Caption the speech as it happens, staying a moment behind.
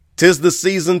'Tis the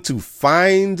season to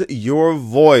find your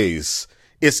voice.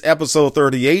 It's episode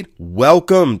 38.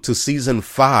 Welcome to season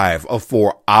 5 of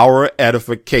For Our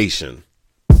Edification.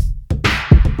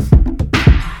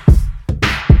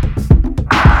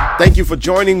 Thank you for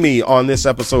joining me on this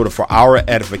episode of For Our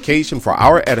Edification. For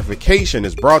Our Edification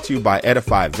is brought to you by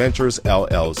Edify Ventures,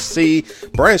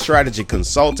 LLC, brand strategy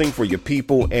consulting for your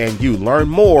people and you. Learn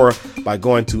more by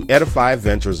going to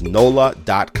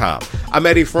edifyventuresnola.com. I'm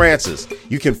Eddie Francis.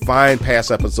 You can find past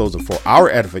episodes of For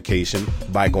Our Edification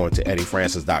by going to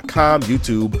eddiefrancis.com,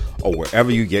 YouTube, or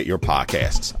wherever you get your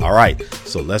podcasts. All right,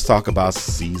 so let's talk about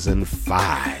season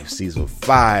 5. Season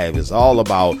 5 is all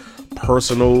about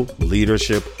personal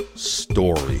leadership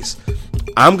stories.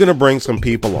 I'm going to bring some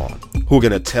people on who are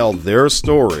going to tell their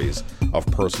stories of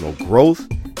personal growth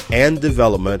and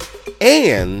development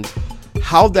and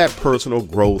how that personal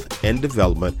growth and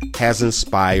development has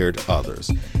inspired others.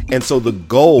 And so the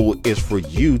goal is for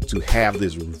you to have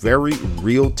this very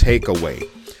real takeaway,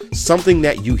 something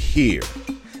that you hear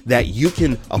that you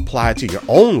can apply to your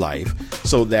own life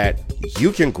so that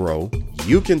you can grow,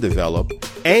 you can develop,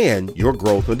 and your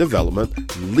growth and development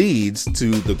leads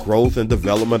to the growth and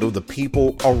development of the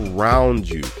people around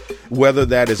you. Whether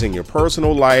that is in your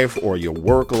personal life or your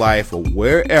work life or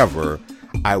wherever,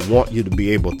 I want you to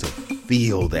be able to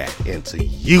feel that and to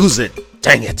use it.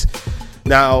 Dang it.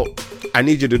 Now, I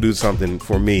need you to do something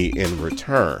for me in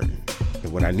return.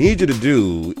 And what I need you to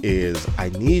do is I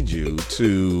need you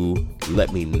to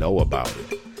let me know about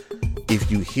it. If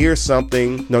you hear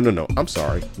something,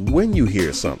 when you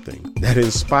hear something that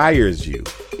inspires you,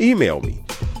 email me,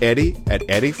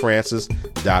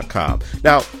 eddie@eddiefrancis.com.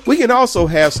 Now, we can also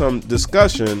have some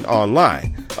discussion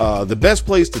online. The best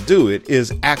place to do it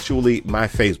is actually my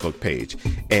Facebook page,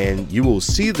 and you will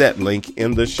see that link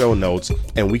in the show notes,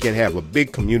 and we can have a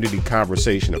big community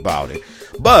conversation about it.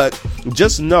 But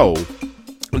just know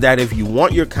that if you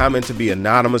want your comment to be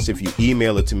anonymous, if you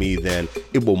email it to me, then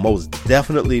it will most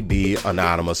definitely be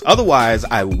anonymous. Otherwise,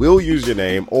 I will use your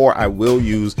name or I will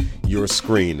use your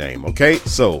screen name. Okay,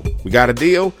 so we got a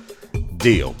deal?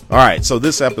 Deal. All right, so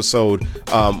this episode,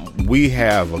 we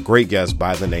have a great guest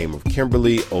by the name of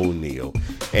Kimberly O'Neill,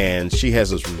 and she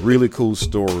has this really cool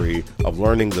story of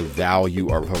learning the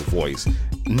value of her voice.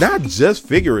 Not just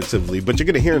figuratively, but you're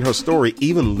going to hear in her story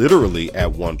even literally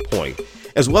at one point,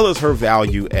 as well as her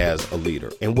value as a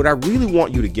leader. And what I really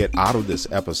want you to get out of this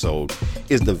episode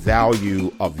is the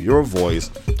value of your voice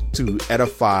to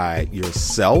edify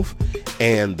yourself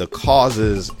and the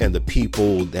causes and the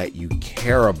people that you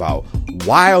care about,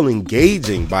 while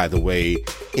engaging, by the way,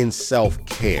 in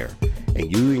self-care.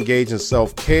 And you engage in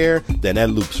self-care, then that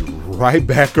loops right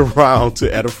back around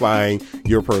to edifying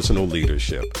your personal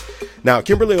leadership. Now,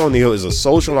 Kimberly O'Neill is a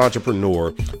social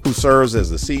entrepreneur who serves as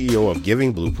the CEO of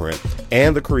Giving Blueprint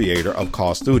and the creator of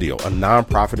Call Studio, a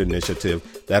nonprofit initiative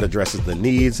that addresses the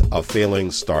needs of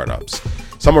failing startups.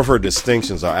 Some of her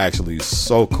distinctions are actually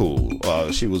so cool.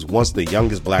 She was once the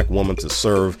youngest Black woman to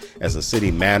serve as a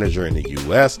city manager in the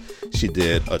U.S. She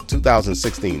did a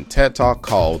 2016 TED Talk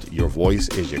called Your Voice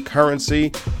is Your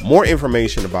Currency. More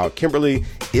information about Kimberly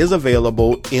is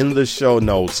available in the show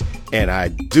notes, and I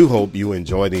do hope you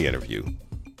enjoy the interview.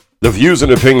 The views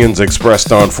and opinions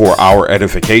expressed on For Our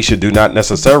Edification do not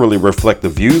necessarily reflect the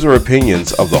views or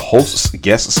opinions of the hosts,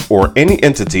 guests, or any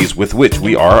entities with which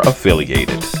we are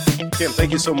affiliated. Kim,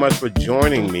 thank you so much for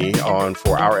joining me on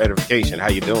For Our Edification. How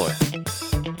you doing?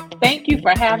 Thank you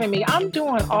for having me. I'm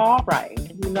doing all right.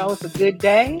 You know, it's a good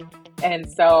day.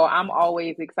 And so I'm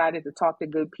always excited to talk to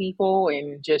good people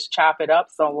and just chop it up.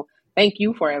 So thank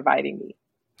you for inviting me.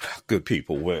 Good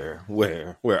people, where?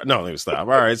 No, let me stop. All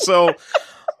right. So,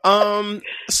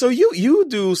 so you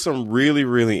do some really,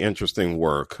 really interesting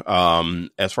work,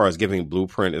 as far as Giving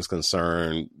Blueprint is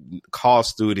concerned. Call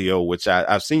Studio, which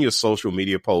I've seen your social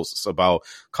media posts about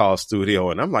Call Studio,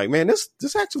 and I'm like, man, this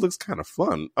actually looks kind of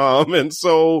fun. And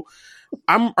so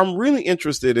I'm really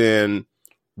interested in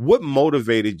what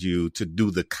motivated you to do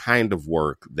the kind of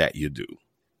work that you do.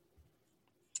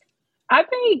 I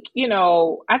think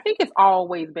it's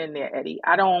always been there, Eddie.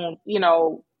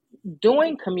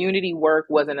 Doing community work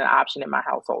wasn't an option in my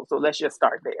household. So let's just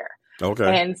start there.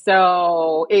 Okay. And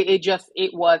so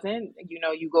it wasn't,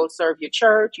 you go serve your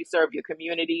church, you serve your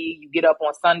community, you get up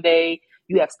on Sunday,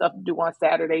 you have stuff to do on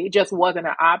Saturday. It just wasn't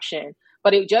an option.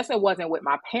 But it wasn't with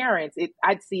my parents.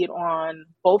 I'd see it on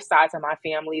both sides of my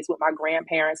families, with my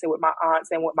grandparents and with my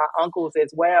aunts and with my uncles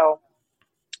as well.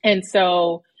 And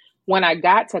so when I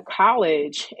got to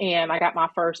college and I got my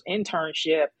first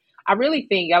internship, I really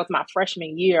think that was my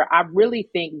freshman year. I really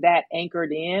think that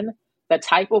anchored in the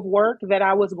type of work that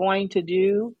I was going to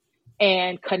do.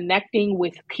 and connecting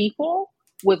with people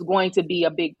was going to be a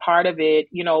big part of it.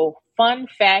 Fun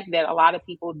fact that a lot of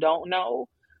people don't know,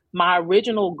 my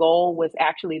original goal was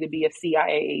actually to be a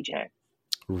CIA agent.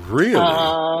 Really?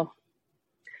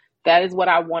 That is what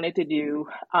I wanted to do.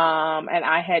 And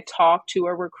I had talked to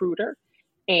a recruiter,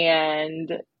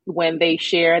 and when they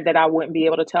shared that I wouldn't be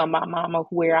able to tell my mama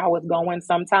where I was going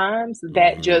sometimes,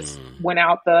 that just went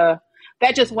out the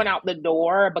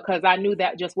door, because I knew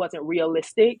that just wasn't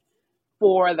realistic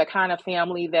for the kind of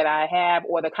family that I have,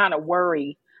 or the kind of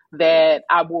worry that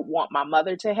I would want my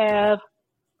mother to have.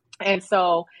 And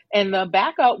the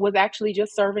backup was actually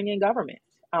just serving in government.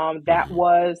 That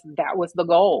was the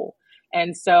goal.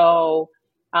 And so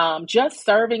just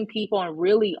serving people and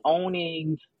really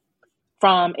owning,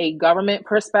 from a government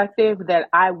perspective, that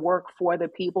I work for the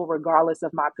people regardless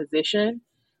of my position,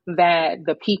 that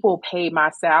the people pay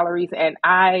my salaries. And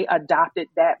I adopted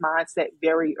that mindset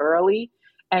very early.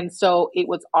 And so it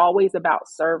was always about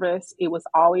service. It was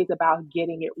always about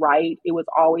getting it right. It was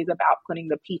always about putting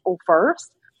the people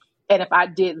first. And if I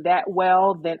did that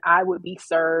well, then I would be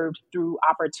served through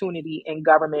opportunity in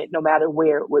government, no matter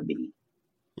where it would be.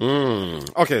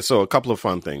 Okay, so a couple of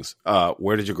fun things.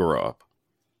 Where did you grow up?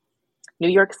 New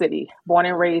York City, born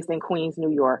and raised in Queens,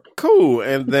 New York. Cool.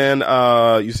 And then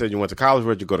you said you went to college.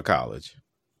 Where'd you go to college?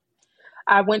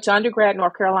 I went to undergrad,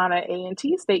 North Carolina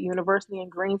A&T State University in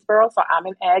Greensboro. So I'm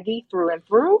an Aggie through and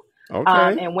through.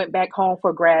 Okay. And went back home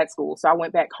for grad school. So I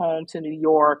went back home to New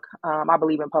York. I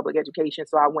believe in public education.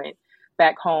 So I went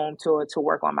back home to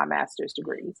work on my master's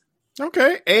degrees.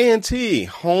 Okay. A&T,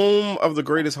 home of the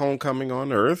greatest homecoming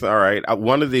on earth. All right.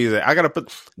 One of these, I got to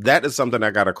put, that is something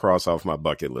I got to cross off my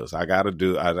bucket list. I got to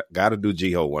do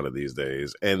GEHO one of these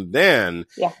days. And then,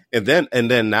 and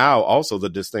then now also the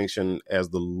distinction as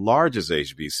the largest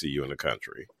HBCU in the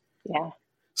country. Yeah.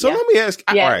 So let me ask.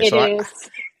 Yeah, all right. it So is.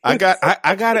 I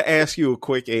got to ask you a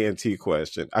quick A&T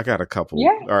question. I got a couple.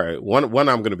 Yeah. All right. One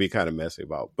I'm going to be kind of messy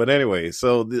about. But anyway,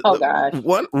 so gosh.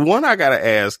 One I got to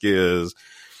ask is,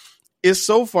 it's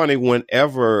so funny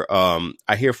whenever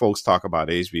I hear folks talk about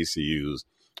HBCUs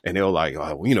and they're like,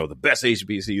 oh, the best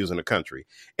HBCUs in the country.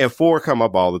 And four come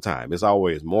up all the time. It's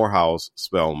always Morehouse,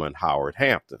 Spelman, Howard,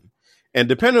 Hampton. And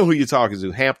depending on who you're talking to,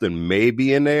 Hampton may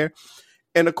be in there.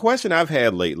 And the question I've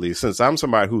had lately, since I'm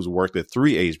somebody who's worked at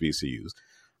 3 HBCUs,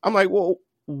 I'm like, well,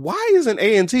 why isn't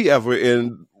A&T ever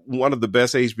in one of the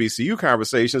best HBCU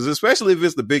conversations, especially if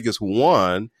it's the biggest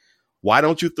one? Why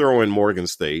don't you throw in Morgan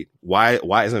State? Why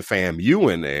isn't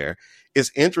FAMU in there?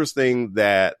 It's interesting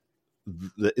that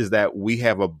we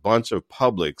have a bunch of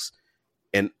publics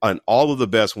and all of the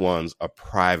best ones are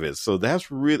private. So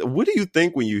that's really, what do you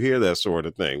think when you hear that sort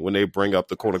of thing, when they bring up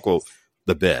the quote unquote,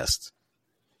 the best?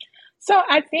 So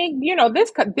I think,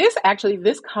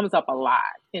 this comes up a lot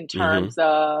in terms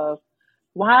of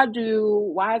why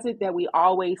is it that we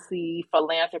always see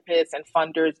philanthropists and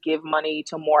funders give money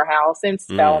to Morehouse and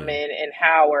Spelman and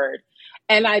Howard?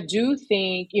 And I do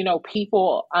think,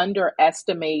 people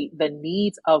underestimate the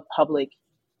needs of public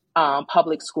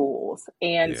schools.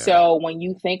 And so when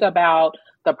you think about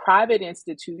the private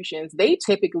institutions, they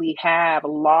typically have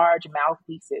large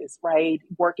mouthpieces, right?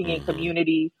 Working in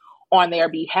community on their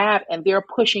behalf, and they're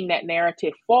pushing that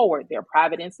narrative forward. They're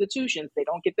private institutions. They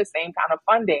don't get the same kind of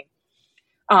funding.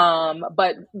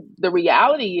 But the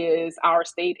reality is our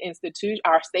state institutions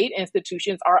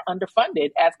are underfunded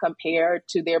as compared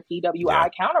to their PWI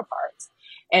counterparts.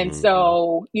 And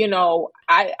so,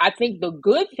 I think the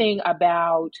good thing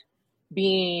about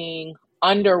being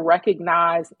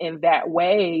under-recognized in that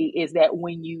way is that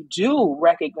when you do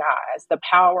recognize the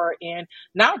power in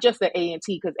not just the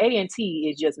A&T, because A&T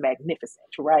is just magnificent,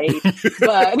 right?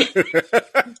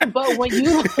 but when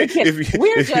you look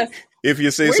at, if you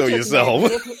say so yourself.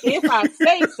 If I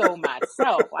say so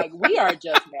myself, like, we are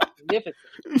just magnificent.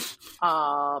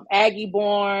 Aggie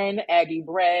born, Aggie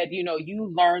bred,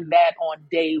 you learn that on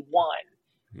day one.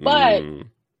 But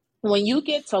when you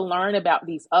get to learn about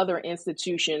these other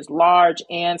institutions, large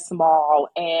and small,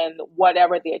 and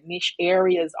whatever their niche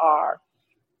areas are,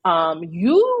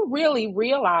 you really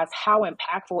realize how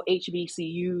impactful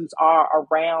HBCUs are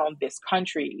around this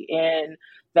country and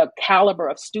the caliber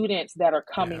of students that are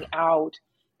coming out.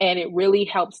 And it really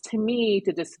helps to me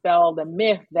to dispel the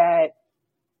myth that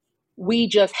we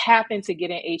just happen to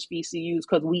get in HBCUs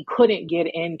because we couldn't get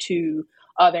into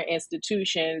other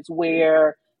institutions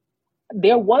where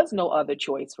there was no other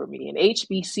choice for me. And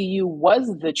HBCU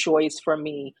was the choice for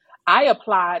me. I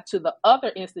applied to the other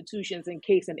institutions in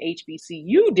case an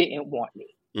HBCU didn't want me.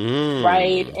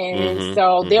 Right. And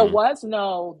so there was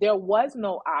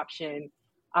no option.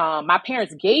 My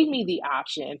parents gave me the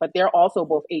option, but they're also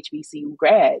both HBCU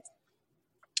grads.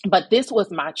 But this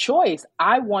was my choice.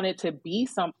 I wanted to be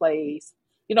someplace.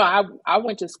 I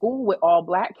went to school with all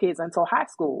Black kids until high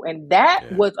school. And that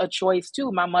Yeah. was a choice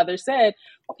too. My mother said,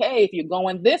 okay, if you're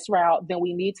going this route, then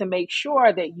we need to make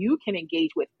sure that you can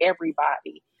engage with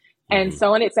everybody. And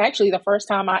so, and it's actually the first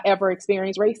time I ever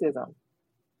experienced racism,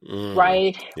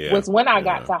 right? Yeah. Was when I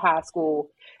got Yeah. to high school.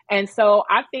 And so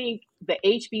I think the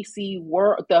HBC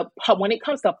when it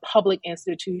comes to public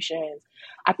institutions,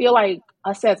 I feel like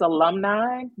us as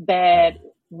alumni that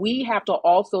we have to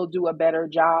also do a better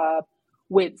job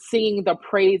with singing the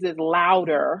praises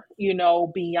louder,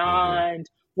 beyond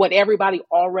what everybody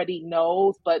already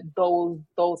knows, but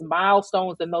those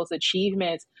milestones and those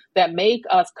achievements that make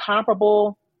us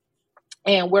comparable,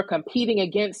 and we're competing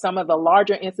against some of the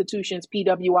larger institutions,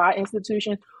 PWI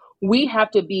institutions, we have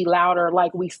to be louder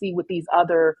like we see with these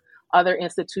other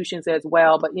institutions as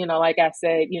well. But, like I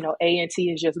said,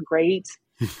 A&T is just great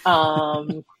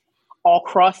all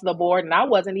across the board. And I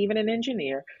wasn't even an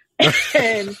engineer.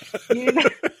 And,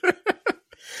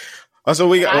 So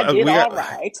we got, I did all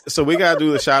right. So we got to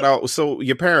do the shout out. So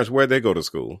your parents, where'd they go to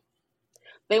school?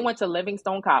 They went to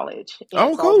Livingstone College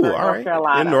in cool. All North right.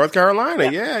 Carolina. In North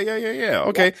Carolina. Yeah.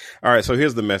 Okay. Yep. All right. So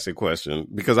here's the messy question,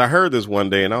 because I heard this one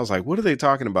day and I was like, what are they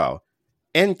talking about?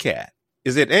 NCAT.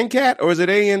 Is it NCAT or is it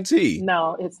A&T?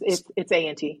 No, it's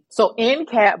A&T. So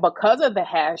NCAT, because of the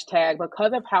hashtag,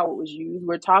 because of how it was used,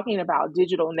 we're talking about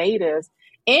digital natives.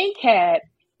 NCAT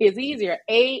is easier.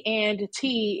 A and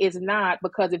T is not,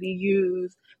 because if you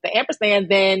use the ampersand,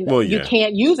 then you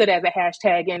can't use it as a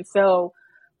hashtag. And so,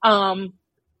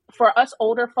 for us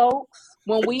older folks,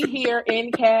 when we hear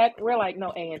NCAT, we're like, no,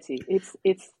 A&T. It's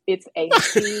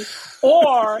A&T,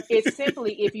 or it's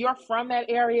simply, if you're from that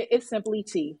area, it's simply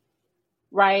T.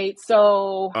 Right.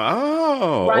 So,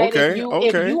 right. Okay.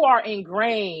 If you are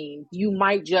ingrained, you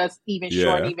might just even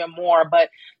shorten even more, but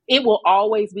it will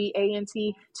always be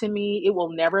A&T to me. It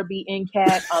will never be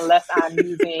NCAT unless I'm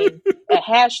using a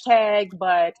hashtag,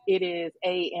 but it is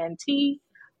A&T.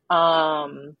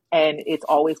 And it's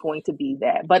always going to be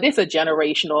that, but it's a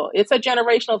generational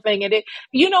thing. And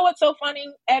what's so funny,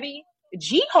 Eddie?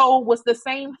 G-Ho was the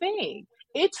same thing.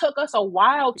 It took us a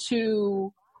while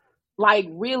to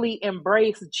really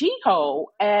embrace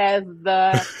G-Ho as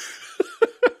the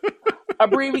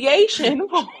abbreviation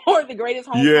for the greatest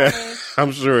homecoming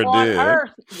I'm sure it on did. earth.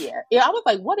 Yeah, I was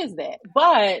like, what is that?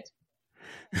 But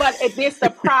it's the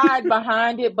pride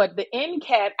behind it. But the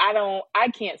NCAT, I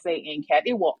can't say NCAT.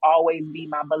 It will always be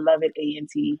my beloved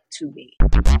A&T to me.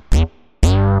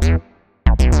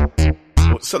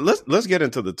 So let's get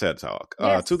into the TED Talk.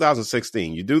 Yes.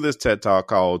 2016, you do this TED Talk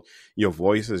called "Your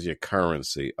Voice is Your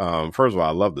Currency." First of all,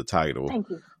 I love the title. Thank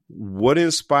you. What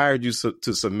inspired you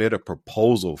to submit a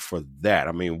proposal for that?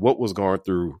 I mean, what was going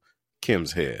through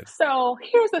Kim's head? So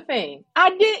here's the thing: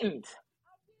 I didn't.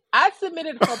 I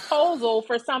submitted a proposal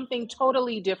for something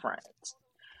totally different,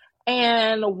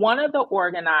 and one of the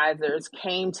organizers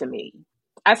came to me.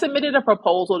 I submitted a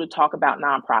proposal to talk about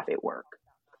nonprofit work.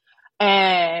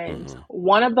 And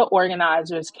one of the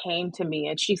organizers came to me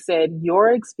and she said,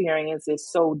 your experience is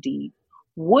so deep.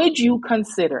 Would you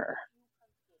consider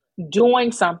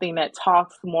doing something that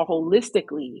talks more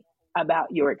holistically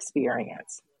about your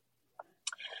experience?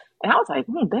 And I was like,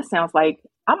 that sounds like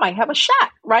I might have a shot,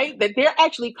 right? That they're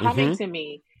actually coming to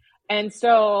me. And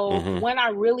so when I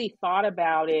really thought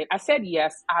about it, I said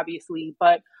yes, obviously,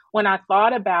 but when I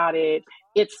thought about it,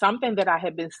 it's something that I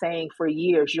had been saying for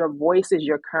years. Your voice is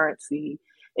your currency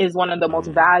is one of the most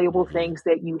valuable things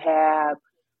that you have.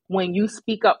 When you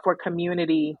speak up for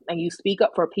community and you speak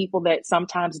up for people that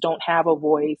sometimes don't have a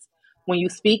voice, when you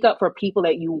speak up for people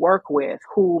that you work with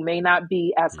who may not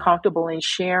be as comfortable in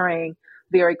sharing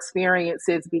their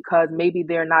experiences because maybe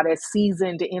they're not as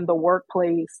seasoned in the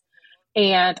workplace.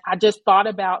 And I just thought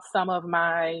about some of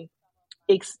my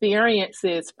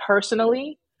experiences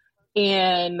personally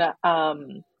in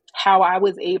how I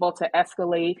was able to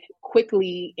escalate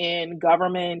quickly in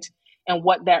government and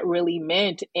what that really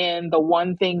meant. And the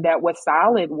one thing that was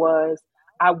solid was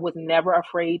I was never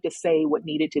afraid to say what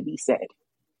needed to be said.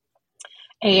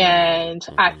 And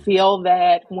I feel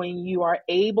that when you are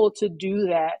able to do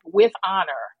that with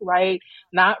honor, right,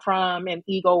 not from an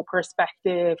ego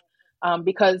perspective,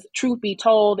 because truth be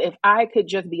told, if I could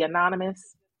just be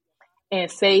anonymous and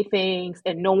say things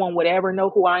and no one would ever know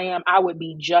who I am, I would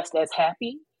be just as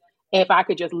happy. If I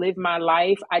could just live my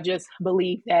life, I just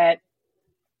believe that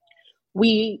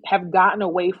we have gotten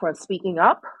away from speaking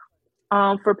up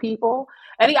for people.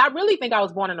 And I really think I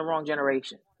was born in the wrong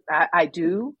generation. I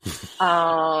do.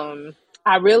 I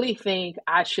really think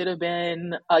I should have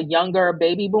been a younger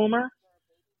baby boomer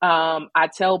I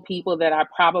tell people that I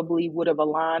probably would have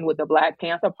aligned with the Black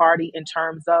Panther Party in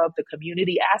terms of the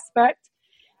community aspect.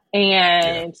 Yeah.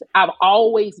 And I've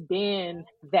always been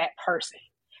that person.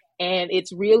 And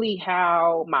it's really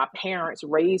how my parents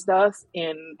raised us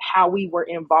and how we were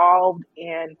involved.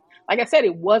 And like I said,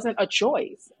 it wasn't a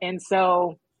choice. And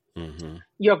so Mm-hmm.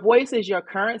 your voice is your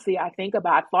currency. I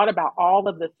thought about all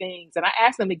of the things and I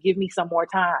asked them to give me some more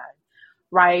time.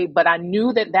 Right. But I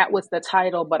knew that that was the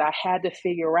title, but I had to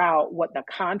figure out what the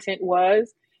content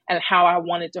was and how I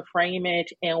wanted to frame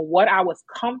it and what I was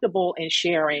comfortable in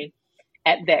sharing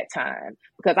at that time.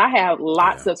 Because I have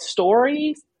lots Yeah. of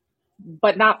stories,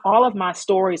 but not all of my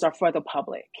stories are for the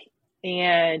public.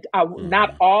 And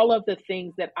not Mm-hmm. all of the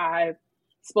things that I've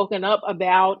spoken up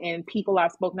about and people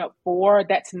I've spoken up for,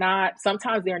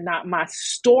 sometimes they're not my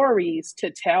stories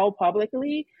to tell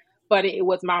publicly, but it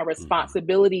was my Mm-hmm.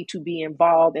 responsibility to be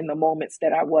involved in the moments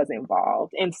that I was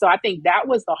involved. And so I think that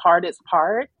was the hardest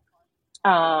part.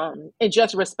 And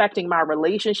just respecting my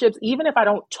relationships, even if I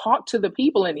don't talk to the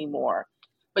people anymore,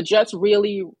 but just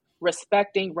really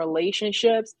respecting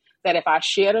relationships that if I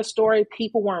shared a story,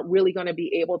 people weren't really going to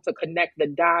be able to connect the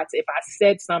dots if I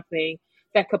said something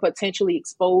that could potentially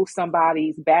expose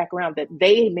somebody's background that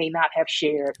they may not have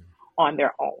shared on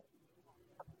their own.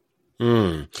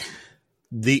 Mm.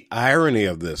 The irony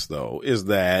of this, though, is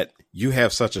that you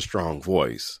have such a strong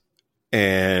voice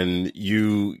and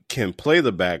you can play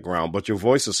the background, but your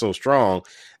voice is so strong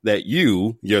that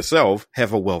you yourself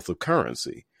have a wealth of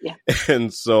currency. Yeah.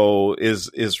 And so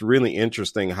it's really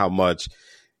interesting how much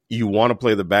you want to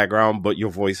play the background, but your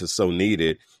voice is so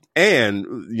needed.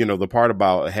 And, you know, the part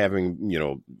about having, you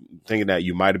know, thinking that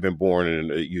you might have been born and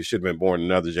you should have been born in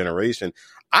another generation.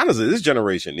 Honestly, this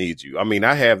generation needs you. I mean,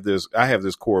 I have this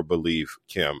core belief,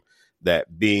 Kim,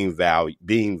 that being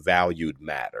valued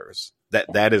matters.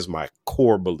 That is my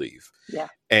core belief. Yeah.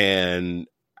 And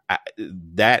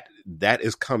that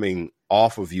is coming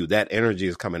off of you. That energy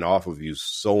is coming off of you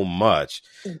so much.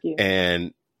 Thank you.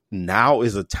 And now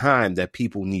is a time that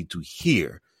people need to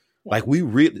hear. Yeah. Like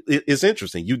it's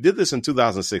interesting. You did this in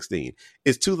 2016.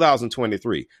 It's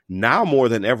 2023. Now more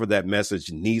than ever, that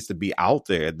message needs to be out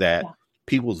there that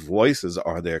people's voices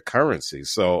are their currency.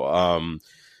 So,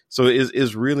 so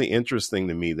it's really interesting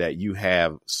to me that you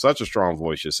have such a strong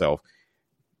voice yourself.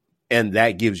 And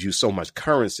that gives you so much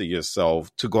currency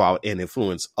yourself to go out and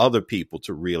influence other people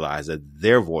to realize that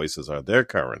their voices are their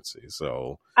currency.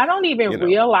 So I don't even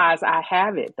realize I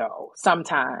have it though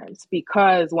sometimes,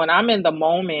 because when I'm in the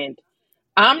moment,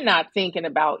 I'm not thinking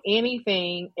about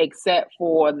anything except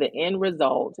for the end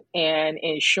result and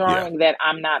ensuring that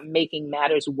I'm not making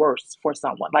matters worse for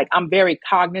someone. Like I'm very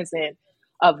cognizant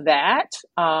of that.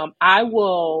 I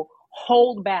will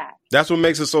hold back. That's what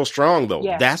makes it so strong, though.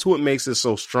 Yeah. That's what makes it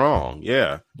so strong.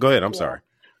 Yeah. Go ahead. I'm sorry.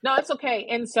 No, it's okay.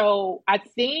 And so I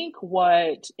think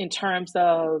in terms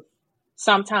of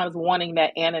sometimes wanting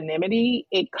that anonymity,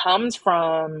 it comes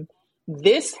from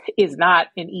this is not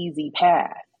an easy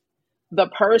path. The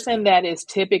person that is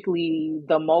typically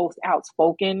the most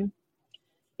outspoken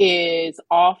is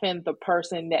often the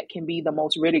person that can be the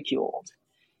most ridiculed.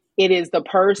 It is the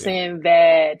person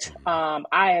that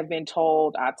I have been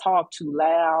told I talk too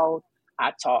loud,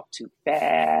 I talk too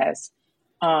fast.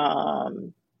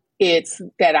 It's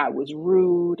that I was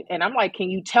rude. And I'm like, can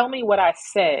you tell me what I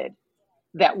said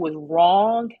that was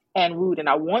wrong and rude? And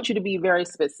I want you to be very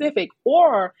specific.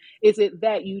 Or is it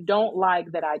that you don't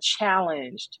like that I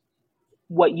challenged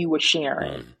what you were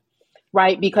sharing?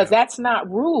 Right? Because that's not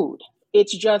rude.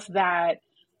 It's just that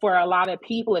for a lot of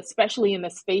people, especially in the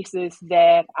spaces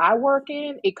that I work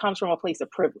in, it comes from a place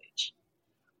of privilege.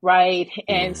 Right?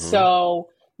 And so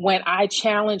when I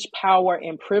challenge power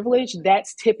and privilege,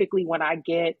 that's typically when I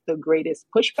get the greatest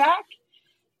pushback.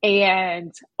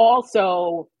 And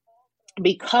also,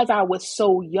 because I was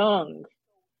so young,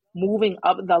 moving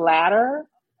up the ladder,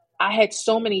 I had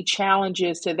so many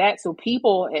challenges to that. So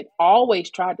people had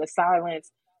always tried to silence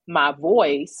my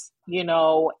voice,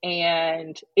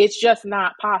 and it's just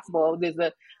not possible.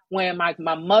 When my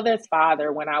mother's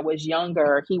father, when I was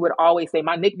younger, he would always say,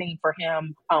 my nickname for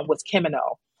him was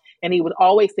Kimino. And he would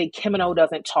always say, Kimino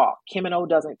doesn't talk. Kimino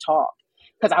doesn't talk.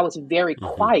 Because I was very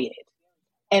quiet.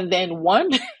 And then one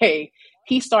day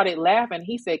he started laughing.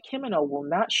 He said, Kimino will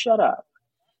not shut up.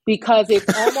 Because it's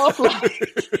almost like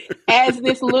as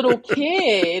this little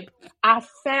kid, I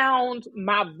found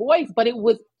my voice, but it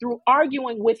was through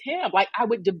arguing with him. Like I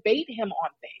would debate him on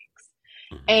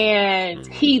things and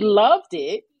he loved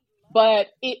it, but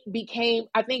it became,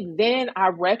 I think then I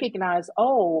recognized,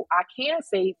 I can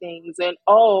say things and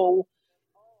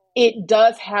it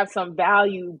does have some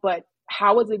value, but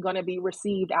how is it going to be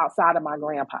received outside of my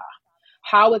grandpa?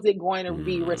 How is it going to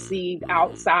be received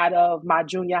outside of my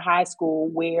junior high school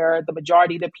where the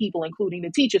majority of the people, including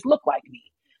the teachers, look like me?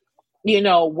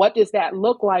 What does that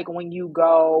look like when you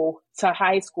go to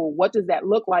high school? What does that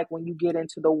look like when you get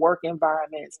into the work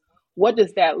environments? What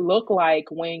does that look like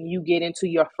when you get into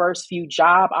your first few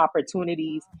job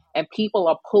opportunities and people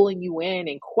are pulling you in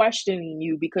and questioning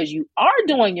you because you are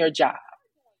doing your job?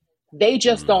 They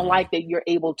just don't like that you're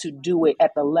able to do it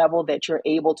at the level that you're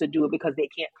able to do it because they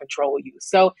can't control you.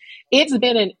 So it's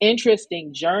been an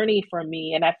interesting journey for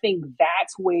me. And I think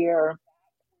that's where,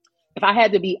 if I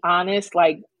had to be honest,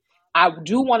 like, I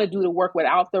do want to do the work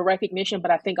without the recognition,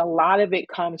 but I think a lot of it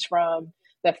comes from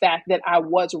the fact that I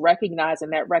was recognized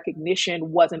and that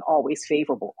recognition wasn't always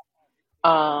favorable,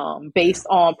 based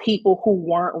on people who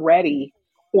weren't ready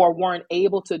or weren't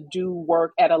able to do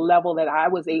work at a level that I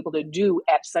was able to do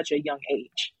at such a young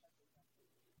age.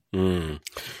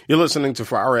 You're listening to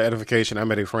For Our Edification. I'm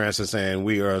Eddie Francis, and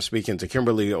we are speaking to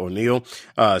Kimberly O'Neill.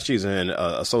 She's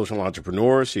a social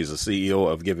entrepreneur. She's the CEO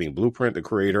of Giving Blueprint, the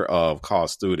creator of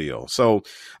Cause Studio. So,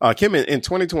 Kim, in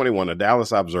 2021, the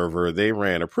Dallas Observer, they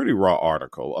ran a pretty raw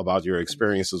article about your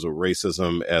experiences with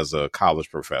racism as a college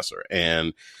professor.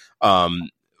 And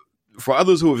for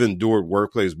others who have endured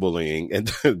workplace bullying,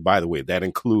 and by the way, that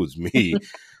includes me,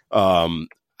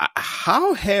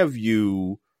 how have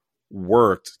you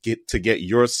worked to get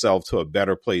yourself to a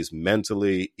better place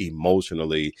mentally,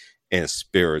 emotionally, and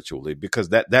spiritually? Because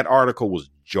that article was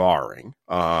jarring.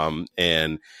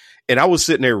 And I was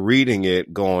sitting there reading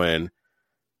it going,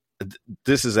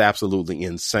 this is absolutely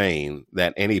insane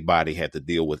that anybody had to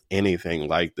deal with anything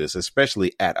like this,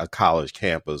 especially at a college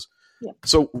campus. Yeah.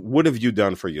 So what have you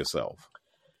done for yourself?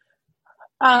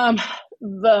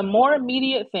 The more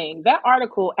immediate thing, that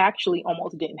article actually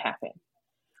almost didn't happen.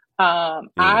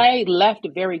 I left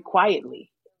very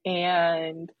quietly,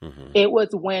 and it was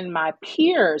when my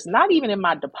peers, not even in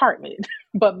my department,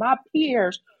 but my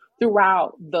peers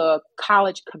throughout the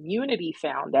college community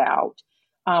found out,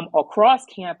 across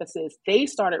campuses, they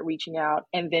started reaching out,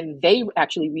 and then they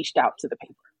actually reached out to the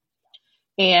paper.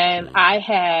 And I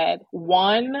had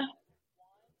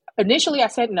initially I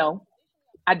said no,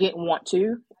 I didn't want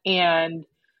to. And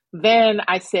then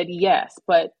I said yes,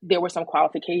 but there were some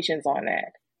qualifications on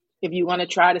that. If you want to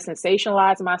try to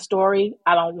sensationalize my story,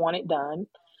 I don't want it done.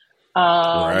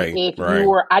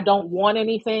 I don't want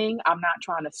anything. I'm not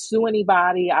trying to sue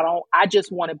anybody. I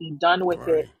just want to be done with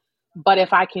it. But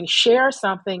if I can share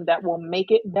something that will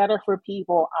make it better for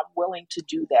people, I'm willing to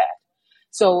do that.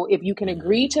 So if you can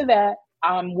agree to that,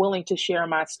 I'm willing to share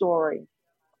my story.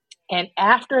 And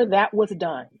after that was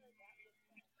done,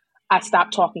 I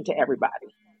stopped talking to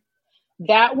everybody.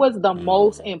 That was the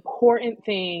most important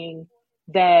thing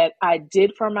that I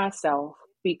did for myself,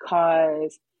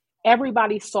 because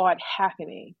everybody saw it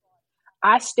happening.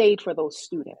 I stayed for those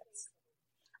students.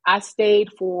 I stayed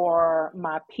for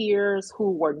my peers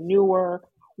who were newer,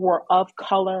 were of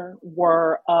color,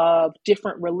 were of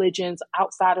different religions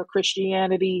outside of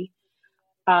Christianity.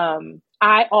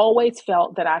 I always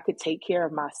felt that I could take care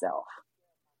of myself,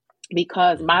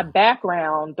 because my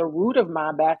background, the root of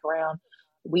my background,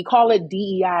 we call it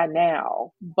DEI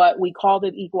now, but we called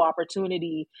it equal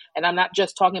opportunity. And I'm not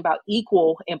just talking about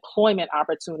equal employment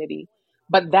opportunity,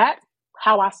 but that's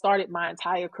how I started my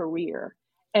entire career.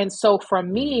 And so for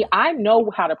me, I know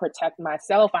how to protect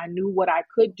myself. I knew what I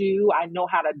could do. I know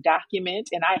how to document,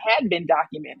 and I had been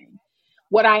documenting.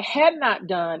 What I had not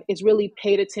done is really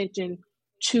paid attention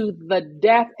to the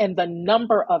depth and the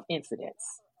number of incidents.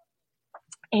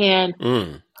 And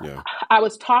I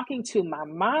was talking to my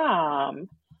mom,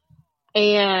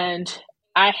 and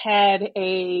I had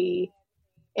an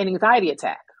anxiety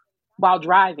attack while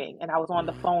driving, and I was on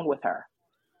the phone with her.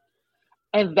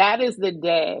 And that is the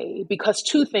day, because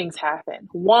two things happened.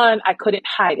 One, I couldn't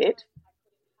hide it,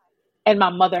 and my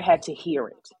mother had to hear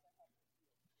it.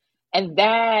 And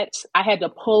that I had to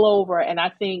pull over, and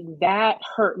I think that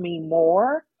hurt me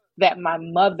more, that my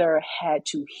mother had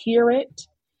to hear it,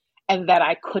 and that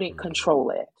I couldn't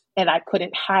control it, and I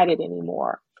couldn't hide it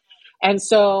anymore. And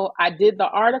so I did the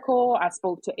article. I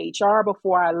spoke to HR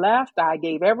before I left. I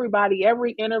gave everybody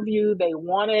every interview they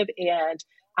wanted. And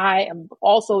I am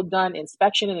also done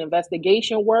inspection and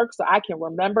investigation work, so I can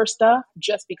remember stuff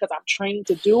just because I'm trained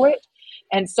to do it.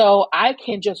 And so I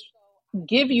can just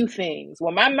give you things.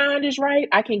 When my mind is right,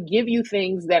 I can give you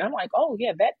things that I'm like, oh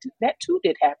yeah, that too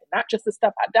did happen. Not just the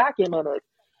stuff I documented.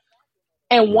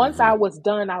 And once I was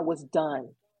done, I was done.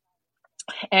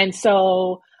 And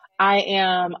so I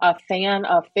am a fan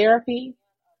of therapy.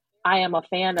 I am a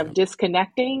fan of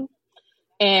disconnecting.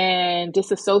 and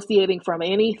disassociating from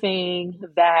anything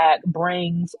that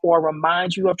brings or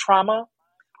reminds you of trauma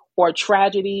or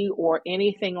tragedy or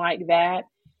anything like that.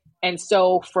 And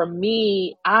so for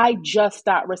me, I just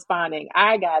stopped responding.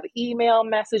 I got email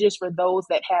messages for those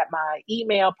that had my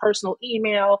email, personal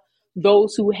email,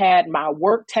 those who had my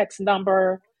work text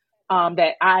number,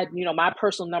 that my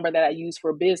personal number that I use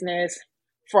for business.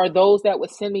 For those that would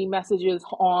send me messages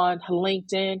on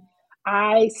LinkedIn,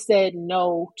 I said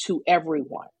no to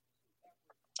everyone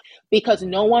because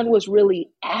no one was really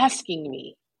asking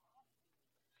me.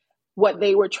 What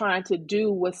they were trying to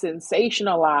do was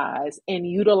sensationalize and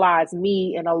utilize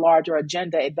me in a larger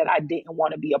agenda that I didn't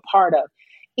want to be a part of.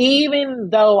 Even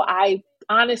though I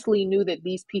honestly knew that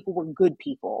these people were good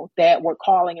people that were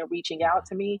calling and reaching out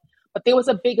to me, but there was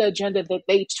a big agenda that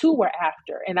they too were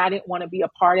after, and I didn't want to be a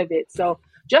part of it. So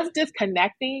just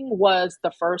disconnecting was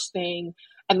the first thing,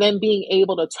 and then being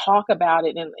able to talk about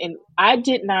it. And I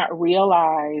did not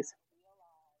realize,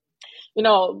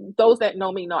 those that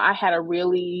know me know I had a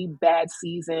really bad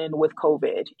season with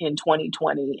COVID in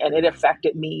 2020, and it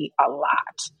affected me a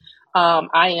lot.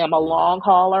 I am a long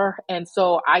hauler, and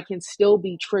so I can still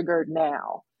be triggered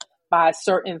now by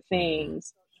certain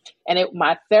things. And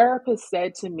my therapist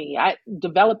said to me, I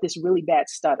developed this really bad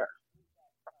stutter.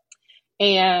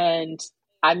 And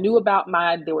I knew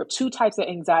there were two types of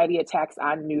anxiety attacks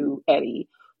I knew, Eddie.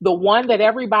 The one that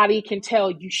everybody can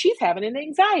tell you she's having an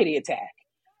anxiety attack.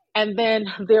 And then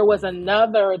there was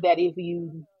another that if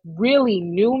you really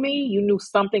knew me, you knew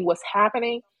something was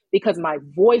happening because my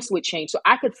voice would change. So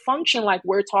I could function like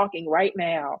we're talking right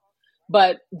now,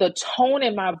 but the tone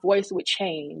in my voice would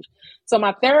change. So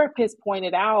my therapist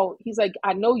pointed out, he's like,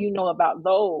 I know you know about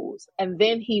those. And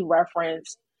then he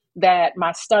referenced that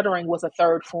my stuttering was a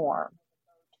third form.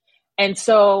 And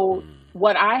so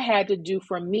what I had to do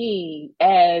for me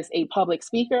as a public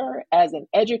speaker, as an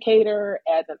educator,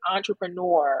 as an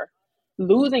entrepreneur,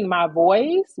 losing my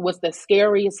voice was the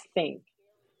scariest thing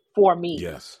for me,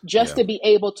 to be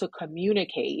able to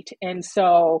communicate. And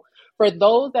so for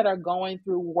those that are going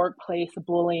through workplace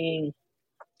bullying,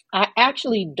 I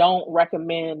actually don't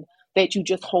recommend that you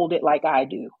just hold it like I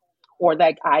do or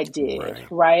like I did,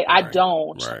 right? I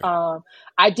don't.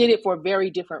 I did it for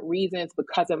very different reasons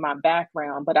because of my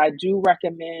background, but I do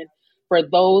recommend for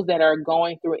those that are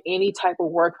going through any type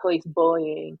of workplace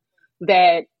bullying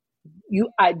that you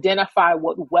identify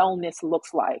what wellness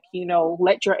looks like.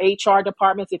 Let your HR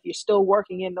departments, if you're still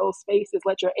working in those spaces,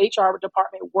 let your HR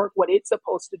department work what it's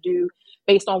supposed to do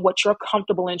based on what you're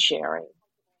comfortable in sharing.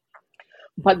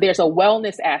 But there's a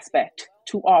wellness aspect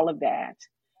to all of that.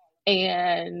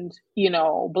 And,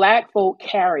 Black folk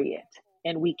carry it,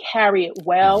 and we carry it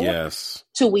well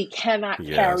till we cannot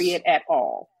carry it at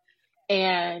all.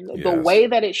 And the way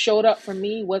that it showed up for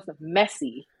me was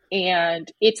messy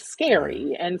and it's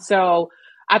scary. And so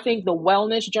I think the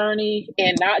wellness journey,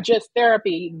 and not just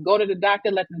therapy, go to the doctor,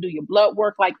 let them do your blood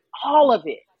work, like all of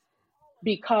it,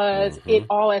 because it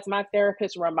all, as my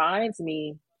therapist reminds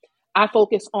me, I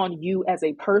focus on you as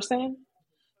a person.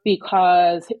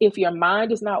 Because if your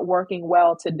mind is not working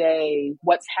well today,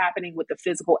 what's happening with the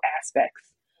physical aspects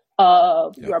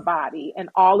of your body and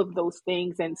all of those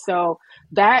things. And so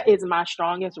that is my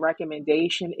strongest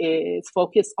recommendation, is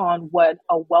focus on what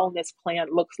a wellness plan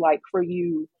looks like for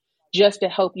you, just to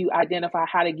help you identify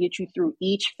how to get you through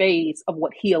each phase of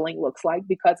what healing looks like,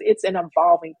 because it's an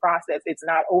evolving process. It's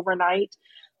not overnight,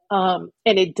 and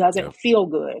it doesn't feel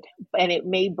good, and it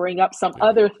may bring up some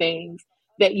other things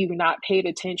that you've not paid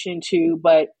attention to,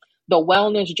 but the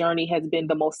wellness journey has been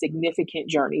the most significant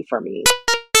journey for me.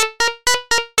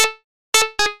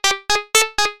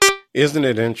 Isn't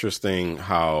it interesting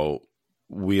how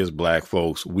we as Black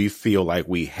folks, we feel like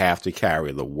we have to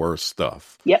carry the worst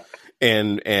stuff? Yep.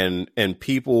 And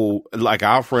people like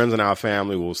our friends and our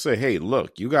family will say, hey,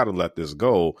 look, you got to let this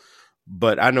go.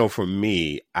 But I know for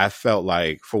me, I felt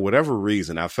like, for whatever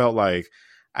reason, I felt like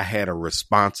I had a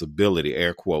responsibility,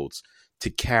 air quotes, to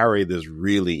carry this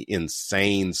really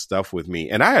insane stuff with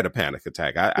me. And I had a panic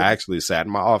attack. I actually sat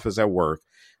in my office at work.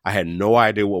 I had no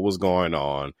idea what was going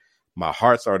on. My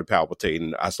heart started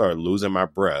palpitating. I started losing my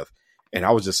breath. And I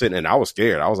was just sitting and I was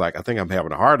scared. I was like, I think I'm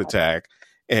having a heart attack.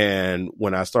 And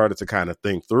when I started to kind of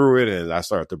think through it and I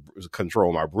started to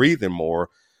control my breathing more,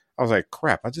 I was like,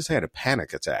 crap, I just had a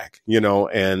panic attack,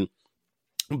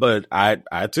 but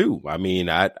I too, I'm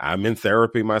in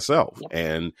therapy myself.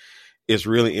 And it's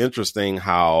really interesting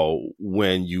how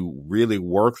when you really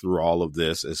work through all of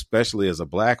this, especially as a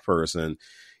Black person,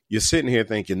 you're sitting here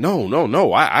thinking,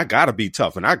 no, I gotta be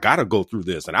tough and I gotta go through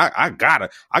this and I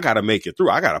gotta make it through.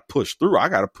 I gotta push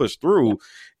through.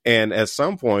 And at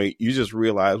some point you just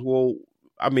realize, well,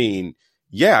 I mean,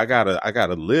 yeah, I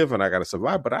gotta live and I gotta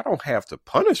survive, but I don't have to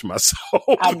punish myself.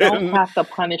 I don't And have to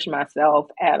punish myself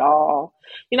at all.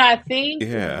 I think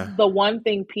yeah, the one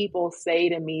thing people say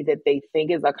to me that they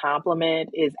think is a compliment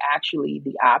is actually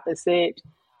the opposite.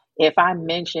 If I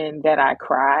mention that I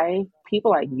cry,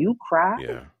 people are like, you cry?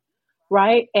 yeah,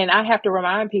 Right? And I have to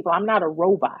remind people I'm not a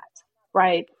robot,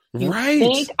 right? You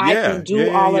think right, I can yeah, yeah, do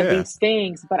yeah, all of yeah, these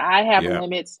things, but I have yeah.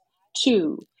 limits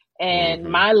too. And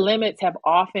Mm-hmm. my limits have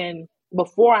often,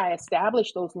 before I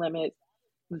established those limits,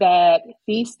 that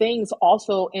these things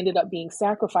also ended up being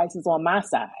sacrifices on my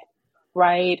side,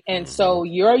 right? And Mm-hmm. so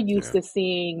you're used Yeah. to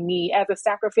seeing me as a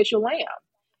sacrificial lamb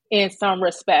in some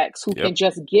respects who can Yep.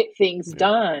 just get things Yep.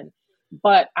 done,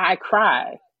 but I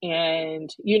cry. And,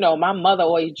 my mother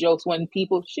always jokes when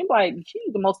people, she's like,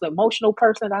 she's the most emotional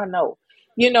person I know.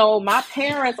 My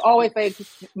parents always say,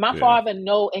 my Yeah. father and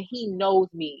he knows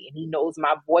me and he knows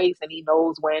my voice and he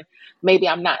knows when maybe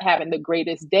I'm not having the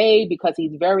greatest day because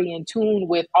he's very in tune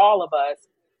with all of us.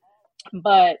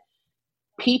 But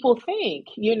people think,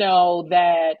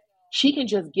 that she can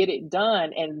just get it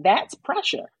done, and that's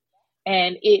pressure.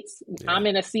 And Yeah. I'm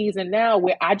in a season now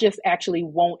where I just actually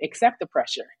won't accept the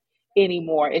pressure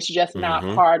anymore. It's just not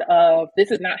Mm-hmm.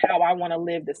 this is not how I want to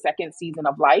live the second season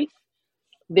of life.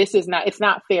 It's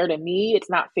not fair to me. It's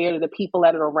not fair to the people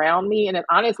that are around me. And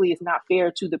honestly, it's not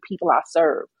fair to the people I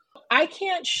serve. I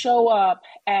can't show up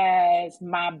as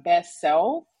my best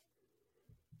self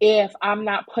if I'm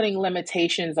not putting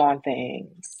limitations on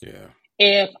things, Yeah.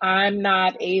 if I'm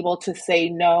not able to say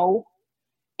no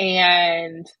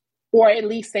or at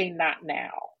least say not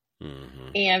now. Mm-hmm.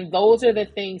 And those are the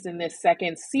Mm-hmm. things in this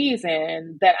second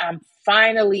season that I'm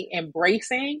finally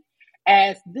embracing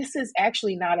as this is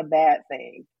actually not a bad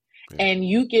thing. Yeah. And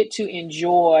you get to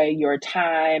enjoy your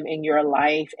time in your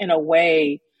life in a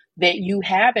way that you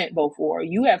haven't before.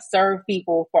 You have served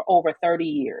people for over 30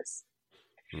 years.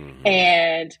 Mm-hmm.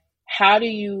 And how do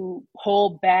you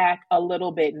pull back a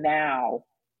little bit now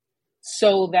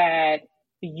so that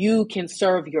you can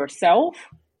serve yourself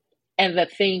and the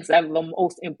things that are the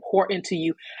most important to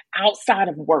you outside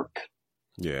of work?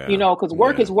 Yeah. Because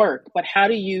work Yeah. is work, but how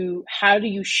do you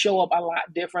show up a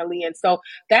lot differently? And so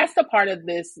that's the part of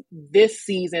this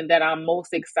season that I'm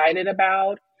most excited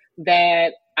about,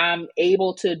 that I'm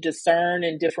able to discern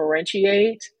and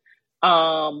differentiate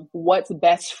what's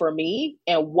best for me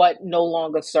and what no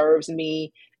longer serves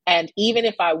me. And even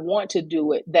if I want to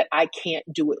do it, that I can't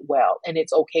do it well. And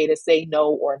it's okay to say no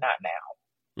or not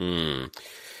now. Mm.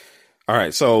 All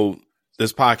right. So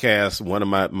this podcast, one of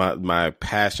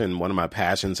one of my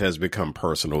passions has become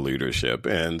personal leadership.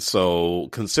 And so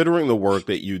considering the work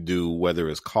that you do, whether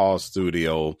it's Call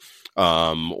Studio,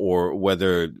 or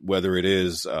whether it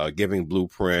is Giving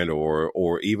Blueprint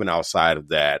or even outside of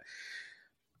that,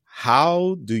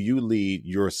 how do you lead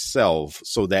yourself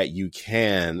so that you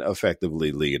can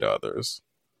effectively lead others?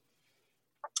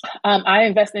 I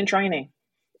invest in training.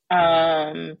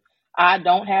 Mm. I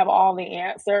don't have all the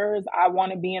answers. I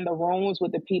want to be in the rooms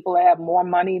with the people that have more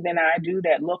money than I do,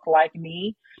 that look like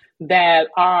me, that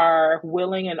are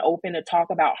willing and open to talk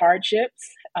about hardships,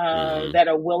 Mm-hmm. that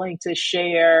are willing to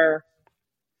share,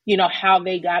 how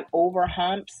they got over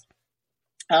humps.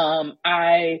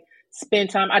 I spend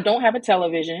time. I don't have a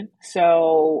television,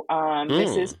 so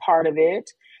this is Mm. part of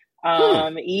it.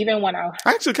 Hmm. Even when I,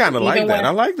 I actually kind of like even that. when, I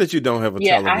like that you don't have a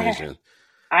yeah, television.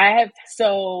 I have,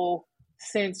 so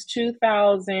since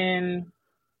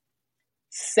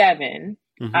 2007,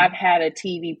 Mm-hmm. I've had a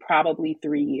TV probably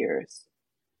 3 years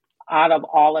out of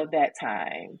all of that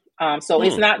time. So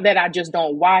it's Hmm. not that I just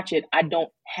don't watch it, I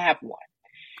don't have one.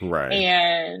 Right.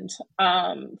 And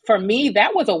for me,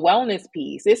 that was a wellness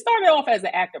piece. It started off as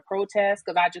an act of protest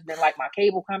because I just didn't like my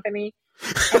cable company.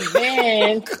 And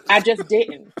then I just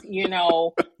didn't. We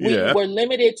Yeah. were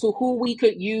limited to who we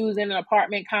could use in an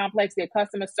apartment complex. Their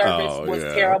customer service Oh, was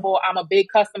yeah. terrible. I'm a big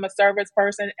customer service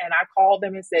person, and I called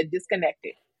them and said,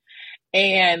 disconnected.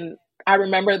 And I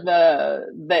remember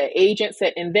the agent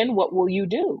said, and then what will you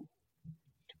do?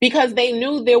 Because they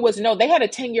knew they had a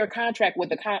 10-year contract with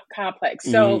the complex.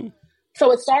 Mm-hmm.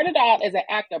 So it started out as an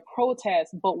act of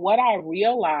protest, but what I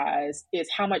realized is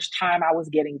how much time I was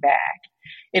getting back.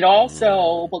 It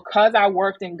also, Mm-hmm. because I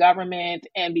worked in government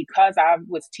and because I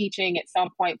was teaching at some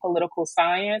point political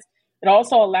science, it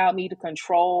also allowed me to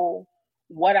control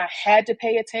what I had to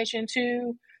pay attention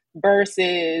to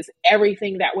versus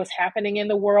everything that was happening in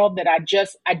the world that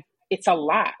it's a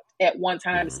lot at one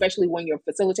time, Mm-hmm. especially when you're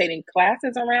facilitating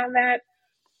classes around that.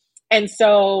 And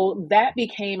so that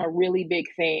became a really big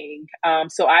thing.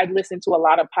 So I listened to a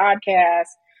lot of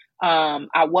podcasts.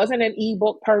 I wasn't an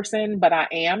ebook person, but I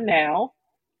am now.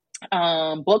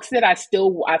 Books that I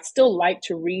still like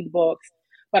to read books,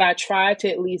 but I try to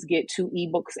at least get 2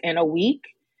 ebooks in a week.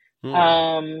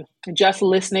 Just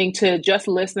listening to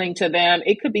them.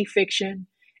 It could be fiction.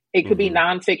 It could be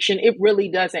nonfiction. It really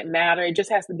doesn't matter. It just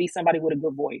has to be somebody with a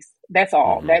good voice. That's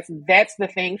all. That's the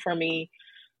thing for me.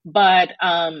 But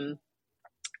I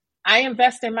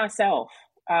invest in myself.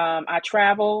 I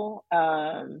travel.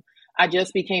 I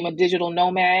just became a digital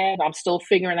nomad. I'm still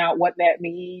figuring out what that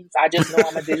means. I just know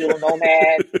I'm a digital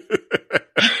nomad.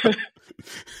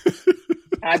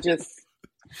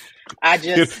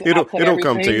 It'll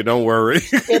come to you. Don't worry.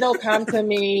 It'll come to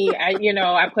me.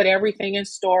 I put everything in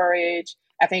storage.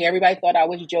 I think everybody thought I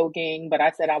was joking, but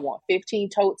I said I want 15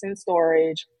 totes in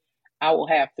storage. I will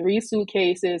have 3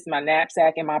 suitcases, my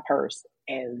knapsack, and my purse,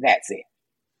 and that's it.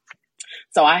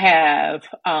 So I have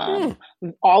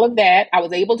all of that. I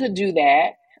was able to do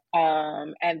that.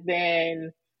 And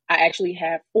then I actually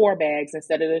have 4 bags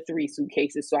instead of the 3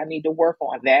 suitcases. So I need to work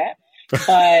on that.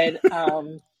 But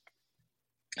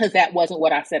because that wasn't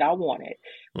what I said I wanted.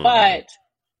 But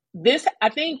I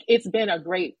think it's been a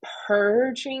great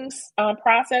purging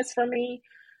process for me,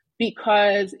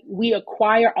 because we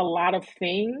acquire a lot of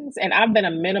things. And I've been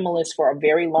a minimalist for a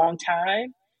very long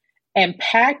time. And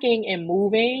packing and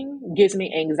moving gives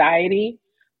me anxiety,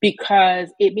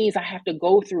 because it means I have to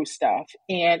go through stuff.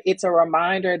 And it's a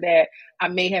reminder that I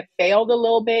may have failed a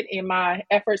little bit in my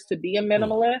efforts to be a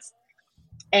minimalist.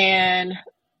 And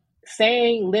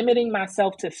limiting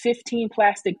myself to 15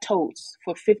 plastic totes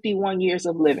for 51 years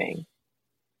of living.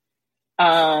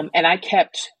 And I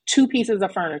kept 2 pieces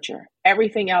of furniture.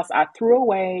 Everything else I threw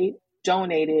away,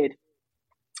 donated.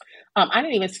 I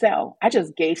didn't even sell. I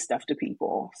just gave stuff to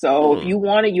people. So if you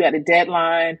wanted, you had a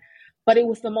deadline, but it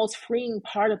was the most freeing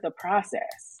part of the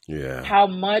process. Yeah. How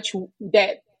much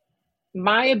that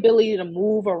my ability to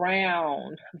move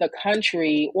around the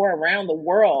country or around the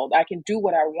world, I can do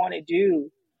what I want to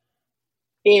do,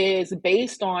 is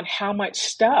based on how much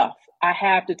stuff I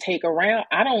have to take around.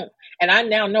 I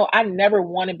now know I never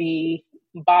want to be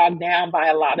bogged down by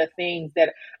a lot of things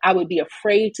that I would be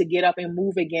afraid to get up and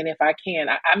move again if I can.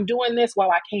 I'm doing this while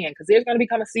I can, because there's going to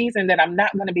become a season that I'm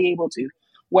not going to be able to,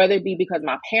 whether it be because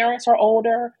my parents are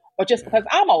older or just because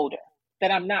I'm older,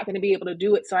 that I'm not going to be able to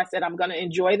do it. So I said, I'm going to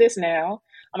enjoy this now.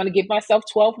 I'm going to give myself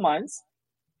 12 months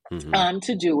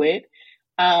to do it.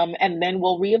 And then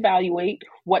we'll reevaluate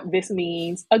what this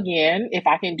means again. If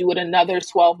I can do it another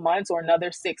 12 months or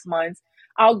another 6 months,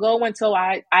 I'll go until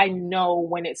I know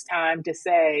when it's time to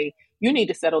say, you need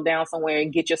to settle down somewhere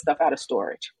and get your stuff out of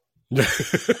storage.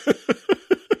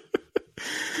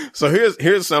 So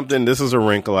here's something. This is a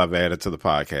wrinkle I've added to the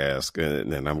podcast,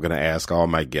 and I'm going to ask all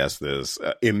my guests this.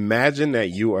 Imagine that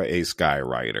you are a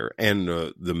skywriter, and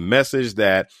the message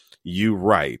that you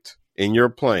write in your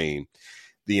plane,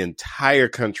 the entire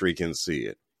country can see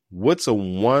it. What's a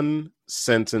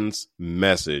 1-sentence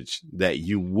message that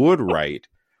you would write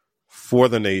for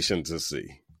the nation to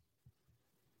see?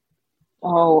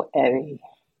 Oh, Eddie.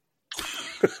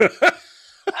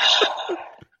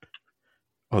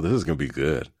 Oh, this is going to be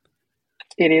good.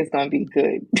 It is going to be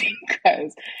good,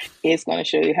 because it's going to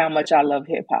show you how much I love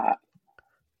hip hop.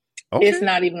 Okay. It's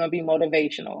not even going to be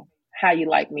motivational. How you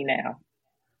like me now?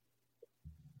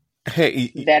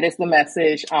 Hey, that is the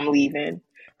message I'm leaving.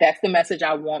 That's the message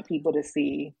I want people to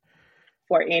see.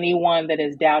 For anyone that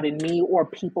has doubted me, or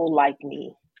people like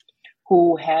me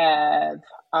who have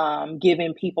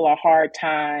given people a hard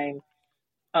time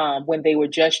when they were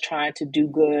just trying to do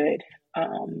good,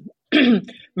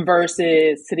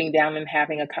 versus sitting down and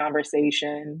having a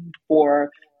conversation,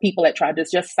 or people that tried to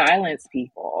just silence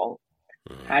people.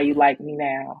 How you like me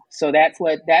now? So that's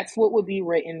what would be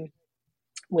written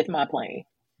with my plane.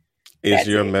 It's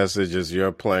your message, it's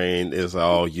your plane, it's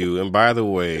all you. And by the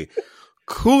way,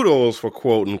 kudos for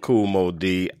quoting Kool Moe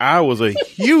Dee. I was a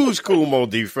huge Kool Moe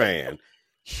Dee fan.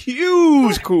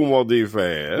 Huge Kool Moe Dee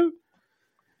fan.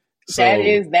 So,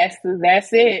 that's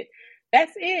it.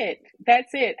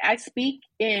 That's it. I speak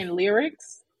in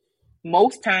lyrics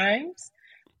most times.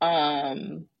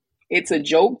 It's a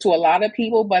joke to a lot of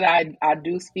people, but I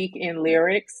do speak in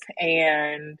lyrics,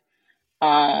 and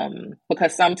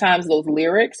because sometimes those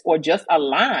lyrics, or just a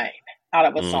line out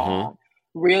of a song,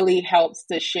 really helps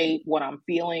to shape what I'm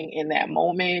feeling in that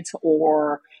moment,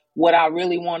 or what I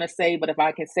really want to say. But if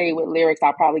I can say with lyrics,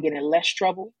 I'll probably get in less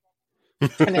trouble.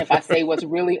 And if I say what's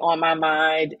really on my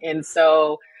mind. And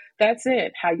so that's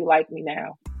it. How you like me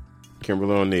now?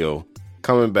 Kimberly O'Neill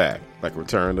coming back like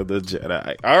Return of the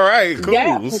Jedi. All right, cool.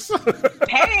 Yes.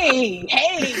 Hey,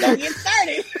 don't get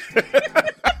started.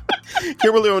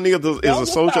 Kimberly O'Neill is a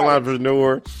social start.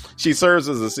 entrepreneur. She serves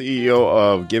as the CEO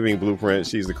of Giving Blueprint.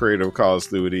 She's the creator of Call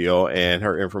Studio, and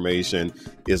her information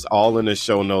is all in the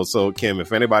show notes. So, Kim,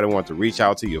 if anybody wants to reach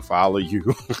out to you, follow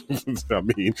you, I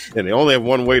mean, and they only have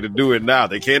one way to do it now.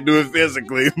 They can't do it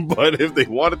physically, but if they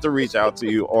wanted to reach out to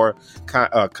you or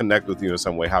connect with you in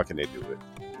some way, how can they do it?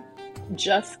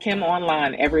 Just Kim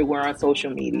Online everywhere on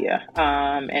social media,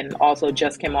 and also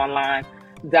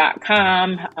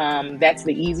justkimonline.com. That's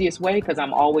the easiest way because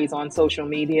I'm always on social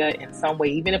media in some way.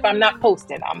 Even if I'm not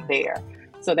posting, I'm there.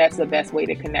 So that's the best way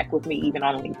to connect with me, even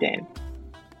on LinkedIn.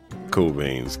 Cool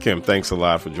beans. Kim, thanks a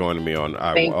lot for joining me on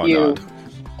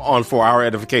For Our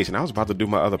Edification. I was about to do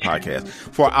my other podcast,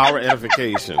 For Our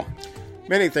Edification.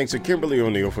 Many thanks to Kimberly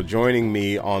O'Neill for joining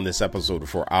me on this episode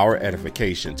For Our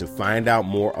Edification. To find out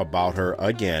more about her,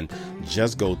 again,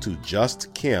 just go to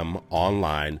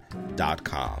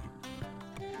justkimonline.com.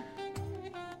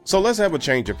 So let's have a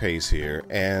change of pace here,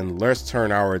 and let's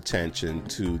turn our attention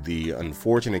to the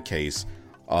unfortunate case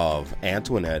of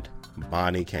Antoinette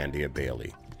Bonnie Candia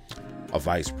Bailey, a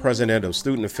vice president of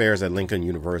student affairs at Lincoln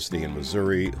University in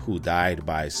Missouri, who died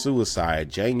by suicide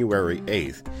January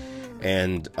 8th.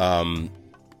 And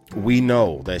we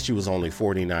know that she was only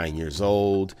 49 years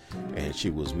old, and she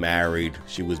was married.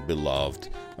 She was beloved,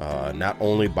 not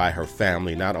only by her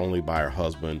family, not only by her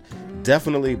husband,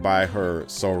 definitely by her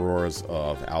sorors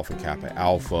of Alpha Kappa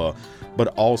Alpha, but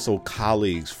also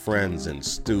colleagues, friends, and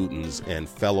students and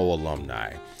fellow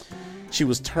alumni. She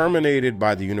was terminated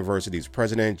by the university's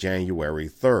president January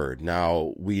 3rd.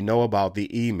 Now, we know about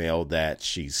the email that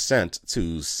she sent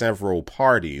to several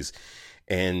parties,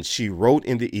 and she wrote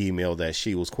in the email that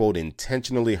she was, quote,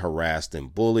 intentionally harassed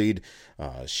and bullied.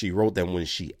 She wrote that when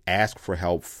she asked for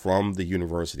help from the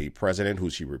university president, who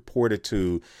she reported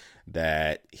to,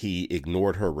 that he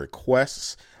ignored her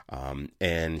requests.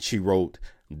 And she wrote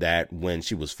that when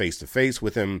she was face to face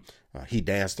with him, he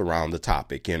danced around the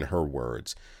topic, in her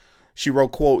words. She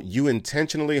wrote, quote, "You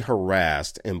intentionally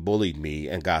harassed and bullied me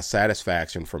and got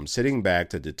satisfaction from sitting back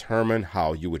to determine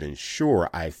how you would ensure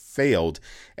I failed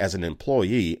as an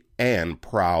employee and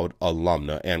proud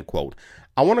alumna," end quote.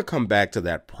 I want to come back to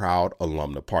that proud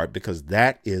alumna part because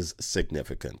that is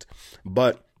significant.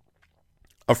 But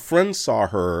a friend saw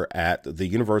her at the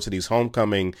university's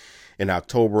homecoming in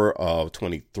October of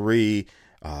 23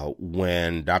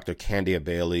 when Dr. Candia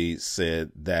Bailey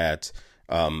said that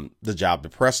the job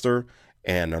depressed her,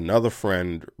 and another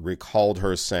friend recalled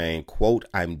her saying, quote,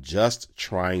 "I'm just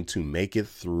trying to make it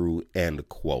through," end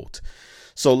quote.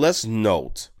 So let's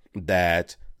note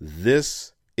that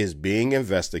this is being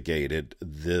investigated,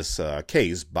 this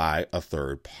case, by a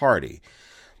third party.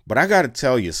 But I got to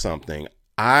tell you something.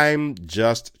 I'm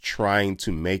just trying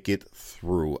to make it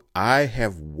through. I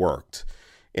have worked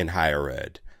in higher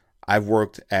ed. I've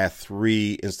worked at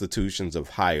 3 institutions of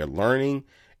higher learning,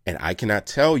 and I cannot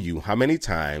tell you how many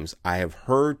times I have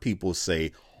heard people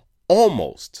say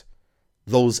almost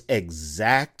those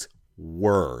exact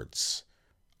words.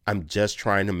 I'm just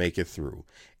trying to make it through.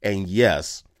 And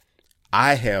yes,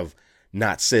 I have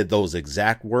not said those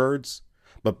exact words,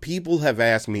 but people have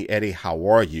asked me, "Eddie, how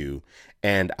are you?"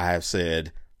 And I've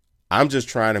said, "I'm just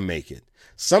trying to make it."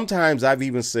 Sometimes I've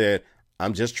even said,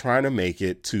 "I'm just trying to make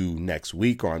it to next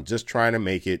week," or "I'm just trying to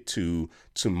make it to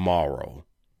tomorrow."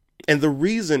 And the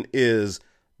reason is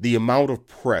the amount of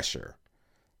pressure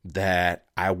that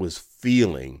I was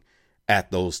feeling at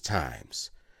those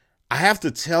times. I have to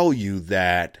tell you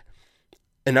that,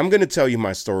 and I'm going to tell you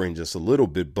my story in just a little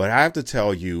bit, but I have to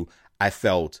tell you, I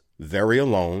felt very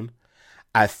alone.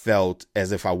 I felt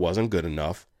as if I wasn't good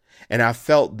enough. And I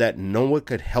felt that no one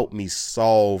could help me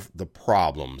solve the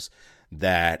problems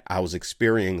that I was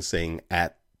experiencing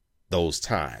at those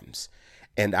times.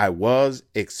 And I was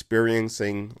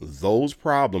experiencing those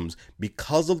problems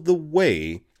because of the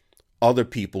way other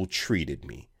people treated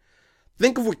me.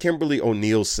 Think of what Kimberly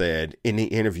O'Neill said in the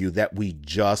interview that we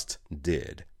just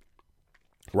did,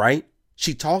 right?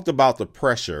 She talked about the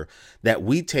pressure that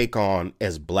we take on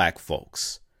as Black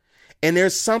folks. And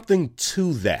there's something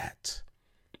to that.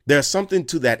 There's something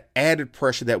to that added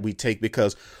pressure that we take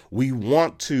because we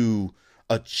want to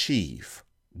achieve.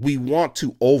 We want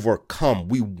to overcome.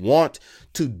 We want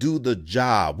to do the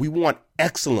job. We want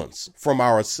excellence from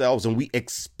ourselves, and we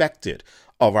expect it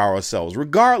of ourselves.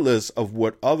 Regardless of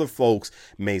what other folks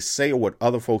may say or what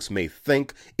other folks may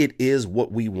think, it is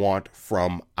what we want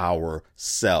from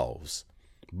ourselves.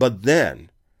 But then,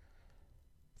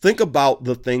 think about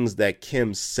the things that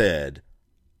Kim said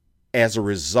as a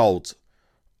result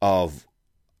of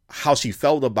how she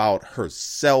felt about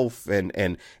herself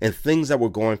and things that were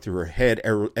going through her head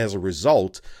as a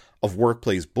result of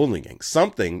workplace bullying.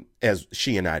 Something, as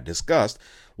she and I discussed,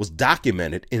 was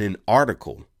documented in an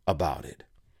article about it.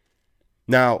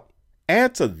 Now,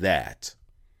 add to that,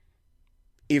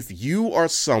 if you are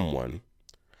someone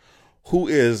who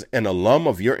is an alum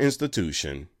of your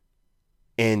institution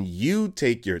and you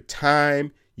take your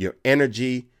time, your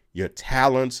energy, your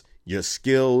talents, your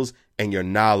skills, and your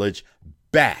knowledge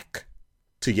back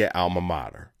to your alma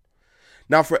mater.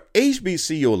 Now, for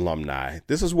HBCU alumni,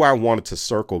 this is where I wanted to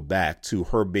circle back to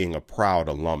her being a proud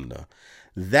alumna.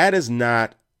 That is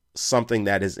not something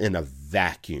that is in a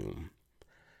vacuum.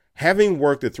 Having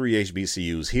worked at 3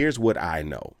 HBCUs, here's what I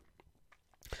know.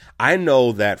 I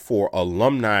know that for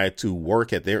alumni to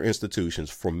work at their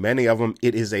institutions, for many of them,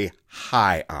 it is a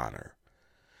high honor.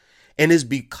 And it's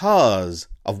because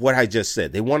of what I just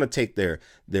said. They want to take their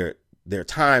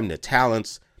time, their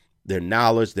talents, their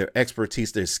knowledge, their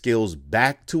expertise, their skills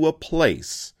back to a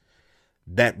place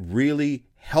that really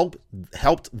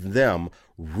helped them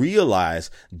realize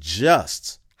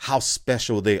just how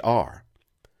special they are.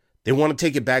 They want to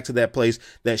take it back to that place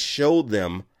that showed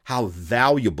them how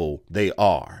valuable they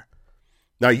are.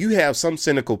 Now, you have some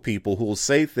cynical people who will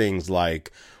say things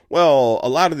like, well, a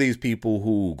lot of these people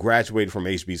who graduated from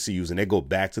HBCUs and they go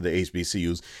back to the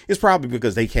HBCUs, it's probably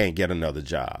because they can't get another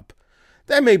job.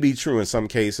 That may be true in some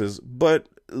cases, but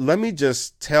let me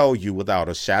just tell you without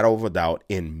a shadow of a doubt,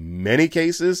 in many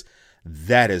cases,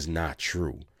 that is not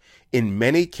true. In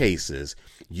many cases,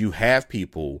 you have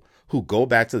people who go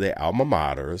back to their alma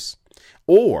maters,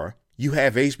 or you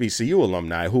have HBCU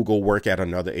alumni who go work at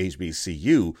another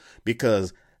HBCU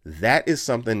because that is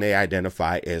something they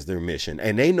identify as their mission.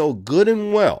 And they know good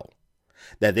and well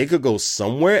that they could go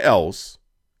somewhere else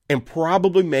and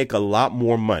probably make a lot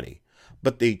more money,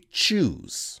 but they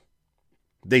choose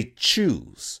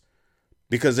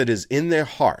because it is in their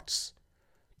hearts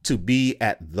to be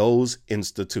at those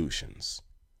institutions.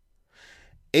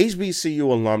 HBCU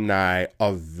alumni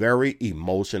are very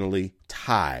emotionally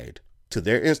tied to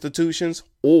their institutions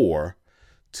or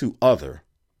to other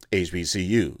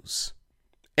HBCUs.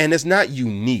 And it's not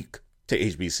unique to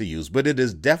HBCUs, but it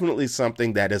is definitely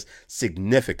something that is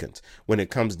significant when it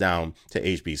comes down to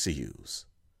HBCUs.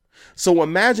 So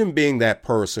imagine being that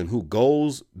person who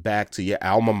goes back to your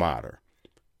alma mater,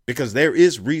 because there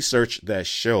is research that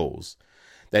shows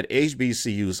that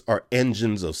HBCUs are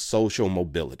engines of social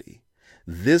mobility.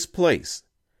 This place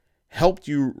helped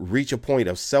you reach a point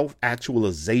of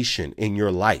self-actualization in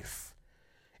your life.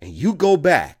 And you go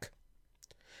back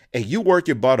and you work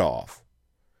your butt off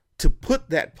to put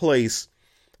that place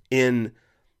in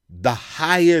the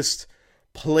highest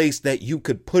place that you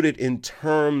could put it in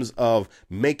terms of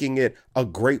making it a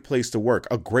great place to work,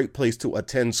 a great place to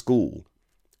attend school.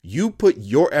 You put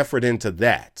your effort into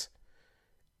that,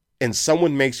 and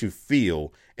someone makes you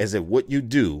feel as if what you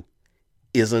do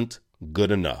isn't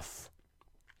good enough.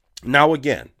 Now,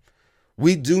 again,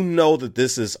 we do know that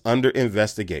this is under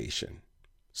investigation.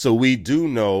 So we do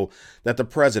know that the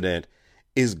president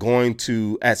is going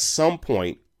to, at some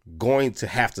point, going to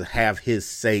have his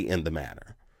say in the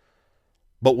matter.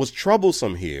 But what's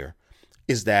troublesome here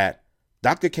is that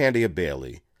Dr. Candia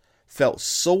Bailey felt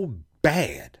so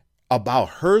bad about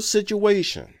her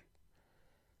situation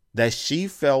that she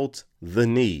felt the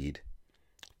need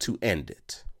to end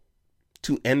it,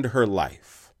 to end her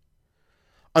life.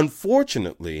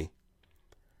 Unfortunately,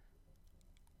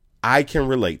 I can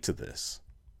relate to this.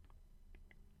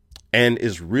 And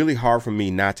it's really hard for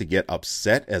me not to get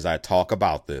upset as I talk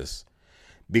about this,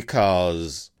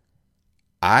 because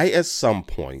I, at some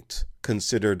point,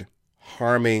 considered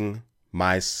harming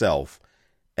myself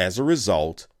as a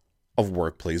result of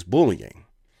workplace bullying.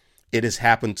 It has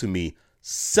happened to me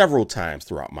several times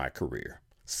throughout my career.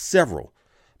 Several.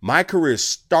 My career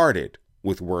started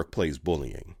with workplace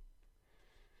bullying,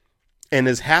 and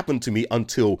has happened to me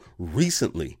until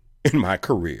recently in my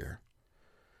career,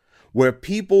 where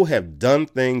people have done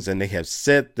things and they have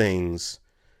said things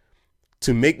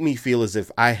to make me feel as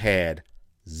if I had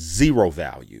zero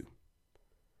value.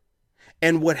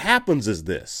 And what happens is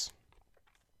this: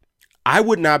 I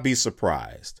would not be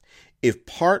surprised if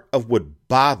part of what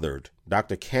bothered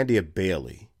Dr. Candia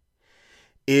Bailey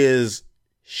is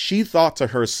she thought to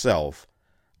herself,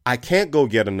 I can't go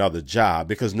get another job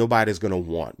because nobody's going to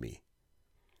want me.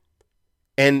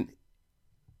 And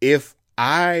if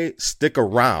I stick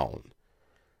around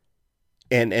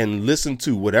and listen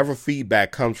to whatever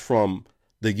feedback comes from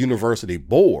the university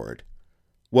board,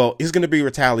 well, it's going to be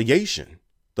retaliation.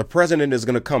 The president is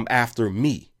going to come after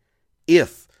me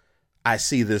if I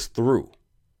see this through.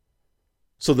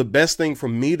 So the best thing for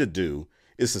me to do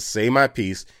is to say my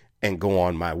piece and go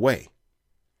on my way.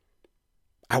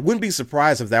 I wouldn't be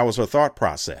surprised if that was her thought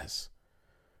process.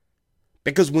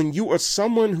 Because when you are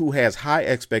someone who has high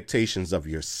expectations of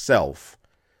yourself,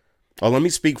 or let me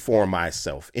speak for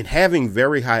myself, in having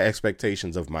very high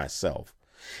expectations of myself,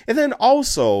 and then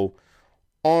also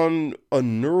on a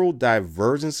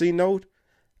neurodivergency note,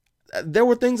 there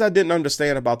were things I didn't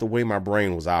understand about the way my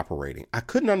brain was operating. I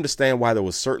couldn't understand why there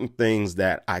were certain things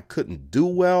that I couldn't do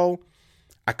well.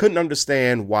 I couldn't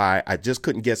understand why I just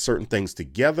couldn't get certain things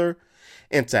together.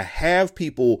 And to have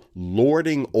people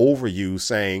lording over you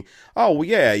saying, oh, well,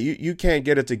 yeah, you can't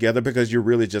get it together because you're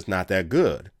really just not that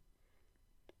good.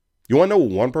 You want to know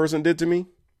what one person did to me?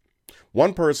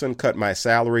 One person cut my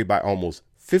salary by almost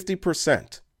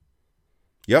 50%.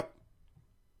 Yep.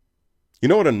 You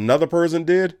know what another person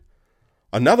did?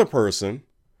 Another person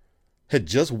had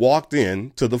just walked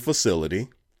in to the facility,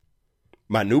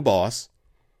 my new boss,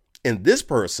 and this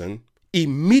person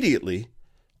immediately,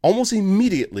 almost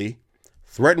immediately,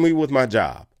 threatened me with my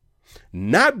job.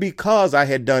 Not because I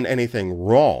had done anything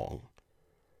wrong,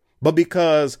 but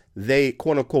because they,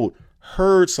 quote unquote,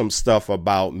 heard some stuff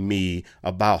about me,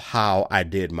 about how I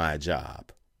did my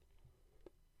job.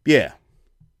 Yeah.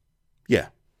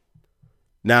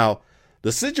 Now,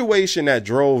 the situation that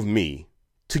drove me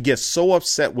to get so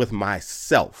upset with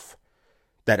myself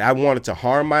that I wanted to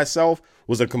harm myself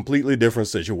was a completely different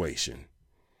situation.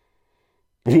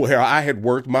 Where I had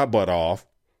worked my butt off,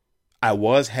 I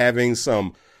was having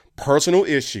some personal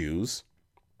issues,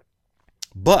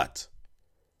 but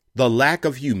the lack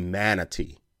of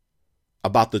humanity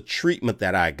about the treatment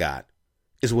that I got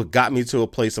is what got me to a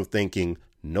place of thinking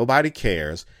nobody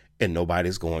cares and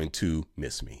nobody's going to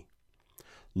miss me.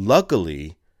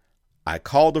 Luckily, I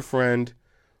called a friend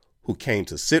who came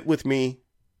to sit with me,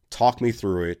 talk me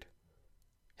through it,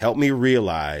 help me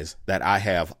realize that I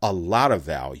have a lot of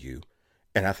value,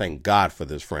 and I thank God for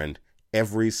this friend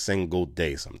every single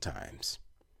day sometimes.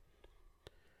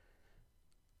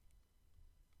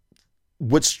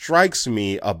 What strikes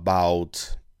me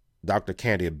about Dr.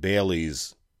 Candia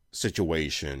Bailey's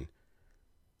situation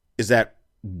is that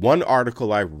one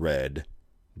article I read,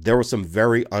 there were some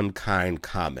very unkind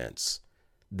comments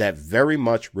that very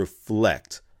much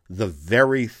reflect the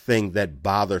very thing that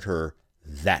bothered her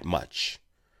that much.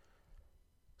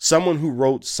 Someone who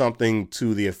wrote something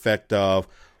to the effect of,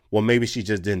 well, maybe she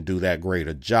just didn't do that great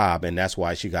a job, and that's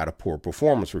why she got a poor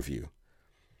performance review.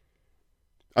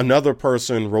 Another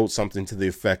person wrote something to the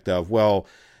effect of, well,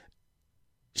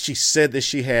 she said that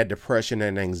she had depression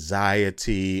and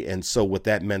anxiety, and so with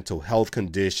that mental health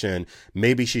condition,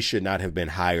 maybe she should not have been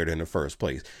hired in the first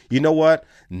place. You know what?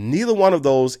 Neither one of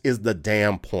those is the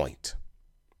damn point.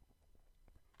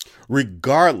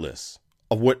 Regardless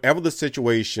of whatever the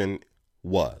situation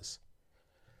was,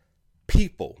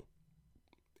 people,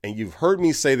 and you've heard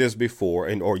me say this before,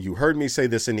 or you heard me say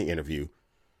this in the interview,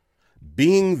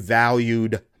 being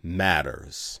valued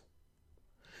matters.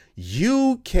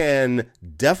 You can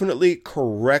definitely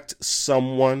correct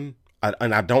someone,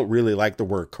 and I don't really like the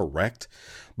word correct,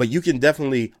 but you can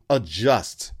definitely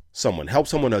adjust someone, help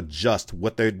someone adjust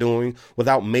what they're doing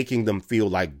without making them feel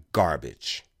like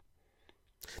garbage.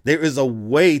 There is a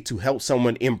way to help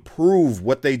someone improve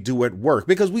what they do at work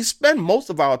because we spend most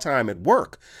of our time at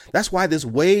work. That's why this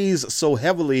weighs so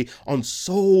heavily on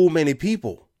so many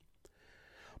people.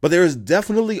 But there is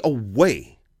definitely a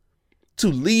way to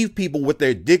leave people with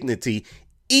their dignity,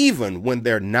 even when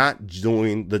they're not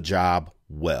doing the job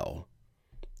well.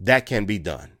 That can be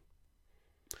done.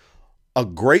 A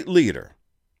great leader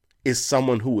is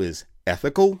someone who is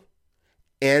ethical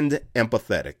and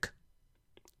empathetic.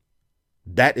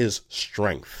 That is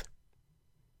strength.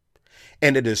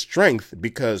 And it is strength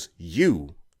because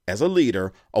you, as a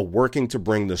leader, are working to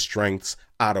bring the strengths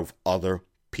out of other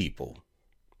people.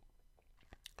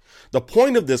 The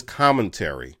point of this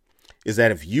commentary is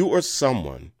that if you are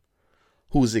someone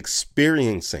who's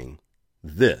experiencing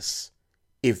this,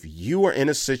 if you are in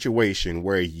a situation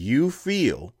where you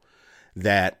feel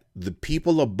that the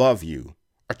people above you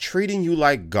are treating you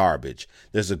like garbage,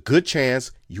 there's a good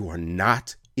chance you are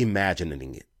not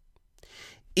imagining it.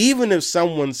 Even if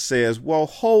someone says, well,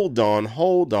 hold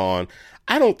on,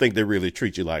 I don't think they really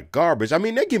treat you like garbage. I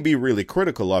mean, they can be really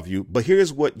critical of you, but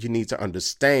here's what you need to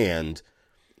understand.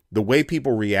 The way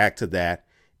people react to that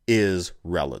is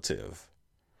relative.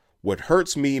 What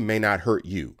hurts me may not hurt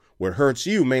you. What hurts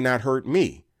you may not hurt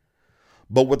me.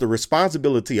 But what the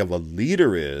responsibility of a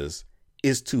leader is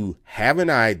to have an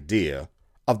idea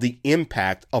of the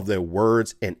impact of their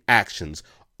words and actions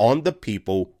on the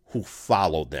people who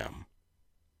follow them.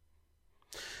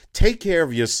 Take care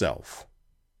of yourself.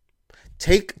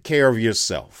 Take care of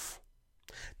yourself.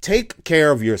 Take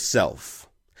care of yourself.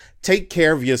 Take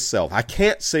care of yourself. I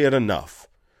can't say it enough.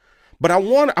 But I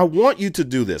want you to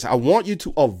do this. I want you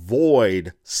to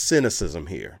avoid cynicism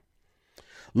here.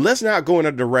 Let's not go in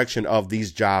a direction of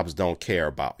these jobs don't care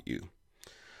about you.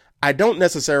 I don't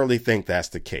necessarily think that's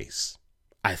the case.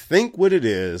 I think what it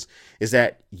is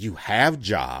that you have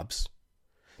jobs,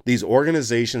 these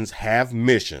organizations have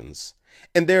missions,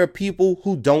 and there are people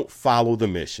who don't follow the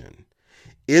mission.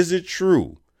 Is it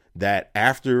true that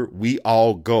after we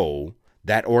all go,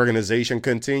 that organization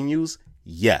continues?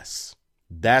 Yes,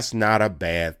 that's not a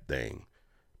bad thing,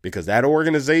 because that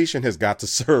organization has got to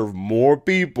serve more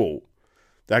people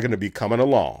that are going to be coming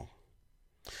along.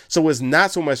 So it's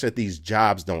not so much that these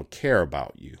jobs don't care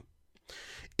about you.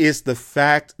 It's the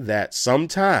fact that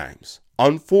sometimes,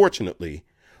 unfortunately,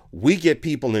 we get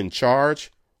people in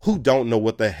charge who don't know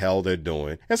what the hell they're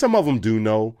doing. And some of them do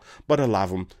know, but a lot of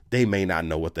them, they may not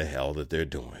know what the hell that they're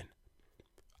doing.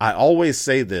 I always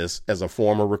say this as a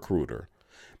former recruiter.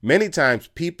 Many times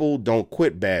people don't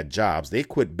quit bad jobs. They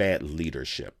quit bad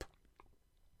leadership.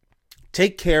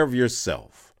 Take care of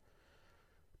yourself,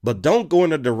 but don't go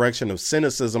in the direction of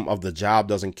cynicism of the job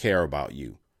doesn't care about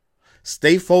you.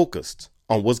 Stay focused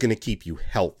on what's going to keep you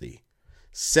healthy.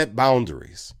 Set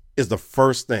boundaries is the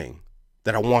first thing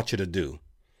that I want you to do.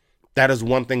 That is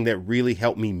one thing that really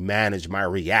helped me manage my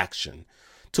reaction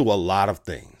to a lot of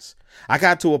things. I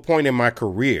got to a point in my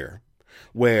career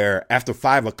where after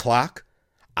 5 o'clock,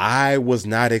 I was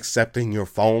not accepting your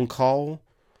phone call.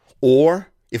 Or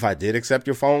if I did accept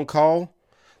your phone call,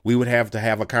 we would have to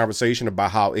have a conversation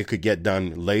about how it could get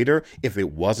done later if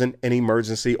it wasn't an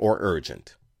emergency or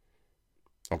urgent.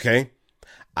 Okay?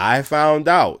 I found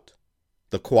out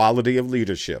the quality of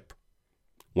leadership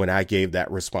when I gave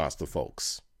that response to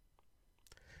folks.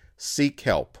 Seek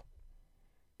help.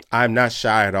 I'm not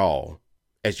shy at all,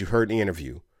 as you heard in the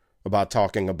interview, about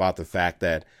talking about the fact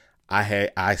that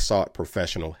I sought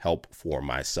professional help for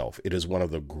myself. It is one of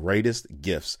the greatest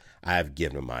gifts I've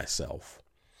given myself.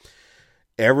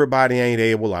 Everybody ain't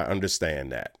able, I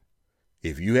understand that.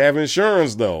 If you have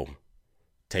insurance, though,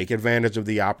 take advantage of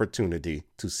the opportunity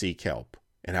to seek help.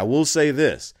 And I will say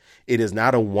this, it is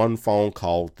not a one phone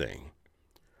call thing.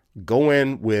 Go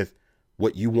in with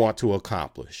what you want to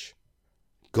accomplish.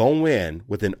 Go in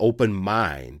with an open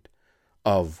mind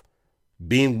of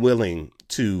being willing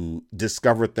to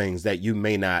discover things that you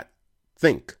may not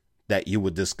think that you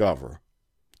would discover.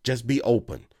 Just be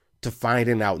open to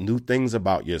finding out new things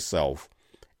about yourself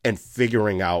and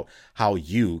figuring out how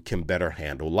you can better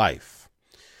handle life.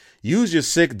 Use your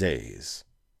sick days.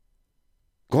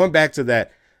 Going back to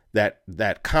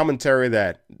that commentary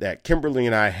that Kimberly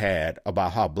and I had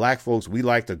about how black folks, we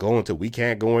like to go until we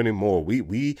can't go anymore.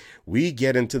 We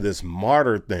get into this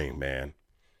martyr thing, man.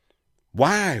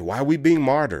 Why? Why are we being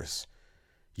martyrs?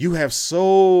 You have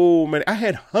so many. I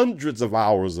had hundreds of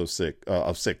hours of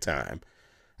sick time.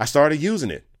 I started using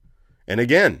it. And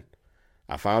again,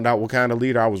 I found out what kind of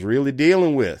leader I was really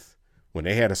dealing with when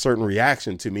they had a certain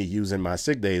reaction to me using my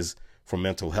sick days for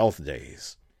mental health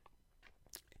days.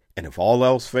 And if all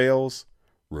else fails,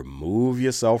 remove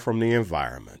yourself from the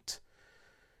environment.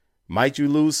 Might you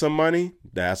lose some money?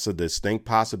 That's a distinct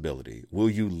possibility. Will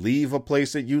you leave a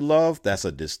place that you love? That's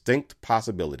a distinct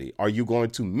possibility. Are you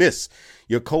going to miss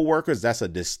your coworkers? That's a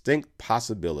distinct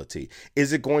possibility.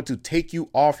 Is it going to take you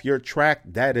off your track?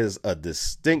 That is a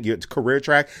distinct, your career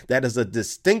track. That is a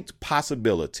distinct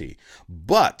possibility.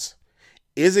 But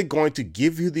is it going to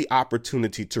give you the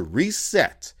opportunity to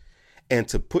reset and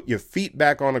to put your feet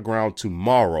back on the ground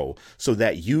tomorrow so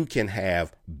that you can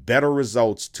have better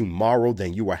results tomorrow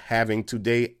than you are having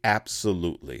today?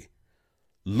 Absolutely.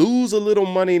 Lose a little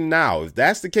money now. If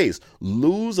that's the case,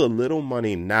 lose a little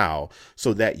money now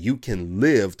so that you can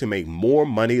live to make more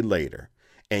money later.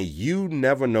 And you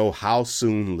never know how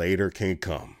soon later can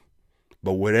come.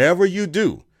 But whatever you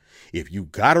do, if you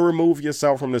got to remove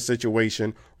yourself from the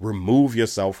situation, remove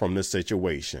yourself from the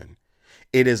situation.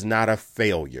 It is not a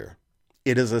failure.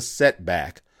 It is a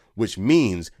setback, which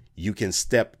means you can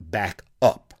step back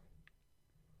up.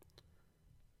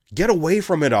 Get away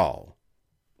from it all.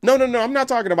 No. I'm not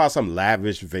talking about some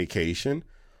lavish vacation.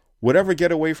 Whatever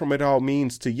get away from it all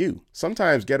means to you.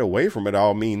 Sometimes get away from it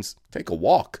all means take a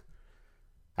walk.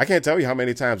 I can't tell you how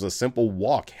many times a simple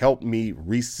walk helped me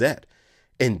reset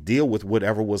and deal with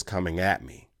whatever was coming at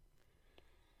me.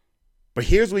 But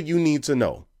here's what you need to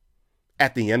know.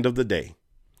 At the end of the day,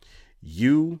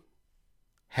 you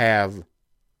have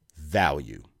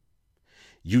value.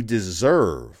 You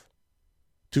deserve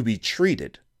to be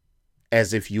treated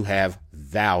as if you have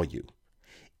value.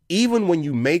 Even when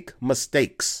you make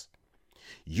mistakes,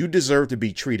 you deserve to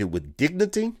be treated with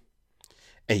dignity,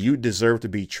 and you deserve to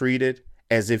be treated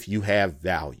as if you have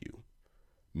value.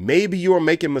 Maybe you are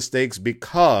making mistakes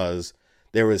because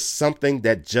there is something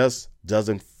that just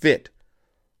doesn't fit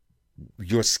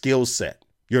your skill set,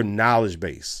 your knowledge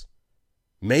base.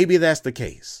 Maybe that's the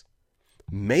case.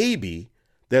 Maybe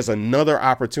there's another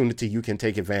opportunity you can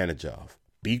take advantage of.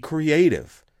 Be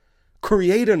creative.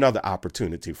 Create another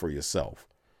opportunity for yourself.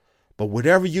 But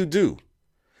whatever you do,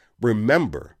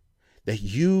 remember that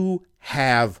you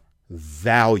have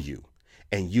value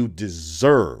and you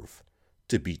deserve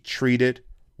to be treated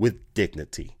with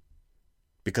dignity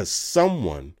because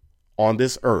someone on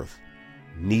this earth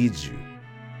needs you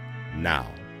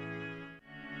now.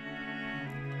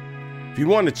 If you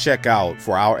want to check out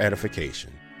For Our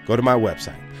Edification, go to my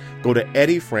website. Go to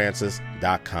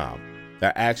eddiefrancis.com. There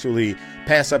are actually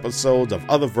past episodes of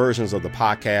other versions of the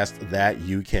podcast that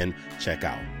you can check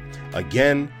out.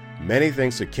 Again, many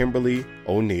thanks to Kimberly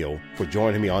O'Neill for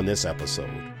joining me on this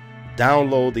episode.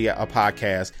 Download the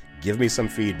podcast, give me some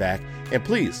feedback, and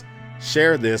please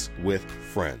share this with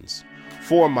friends.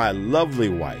 For my lovely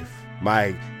wife,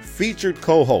 my featured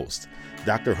co-host,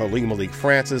 Dr. Halim Malik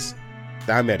Francis,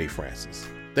 I'm Eddie Francis.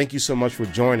 Thank you so much for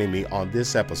joining me on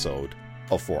this episode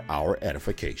of For Our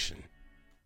Edification.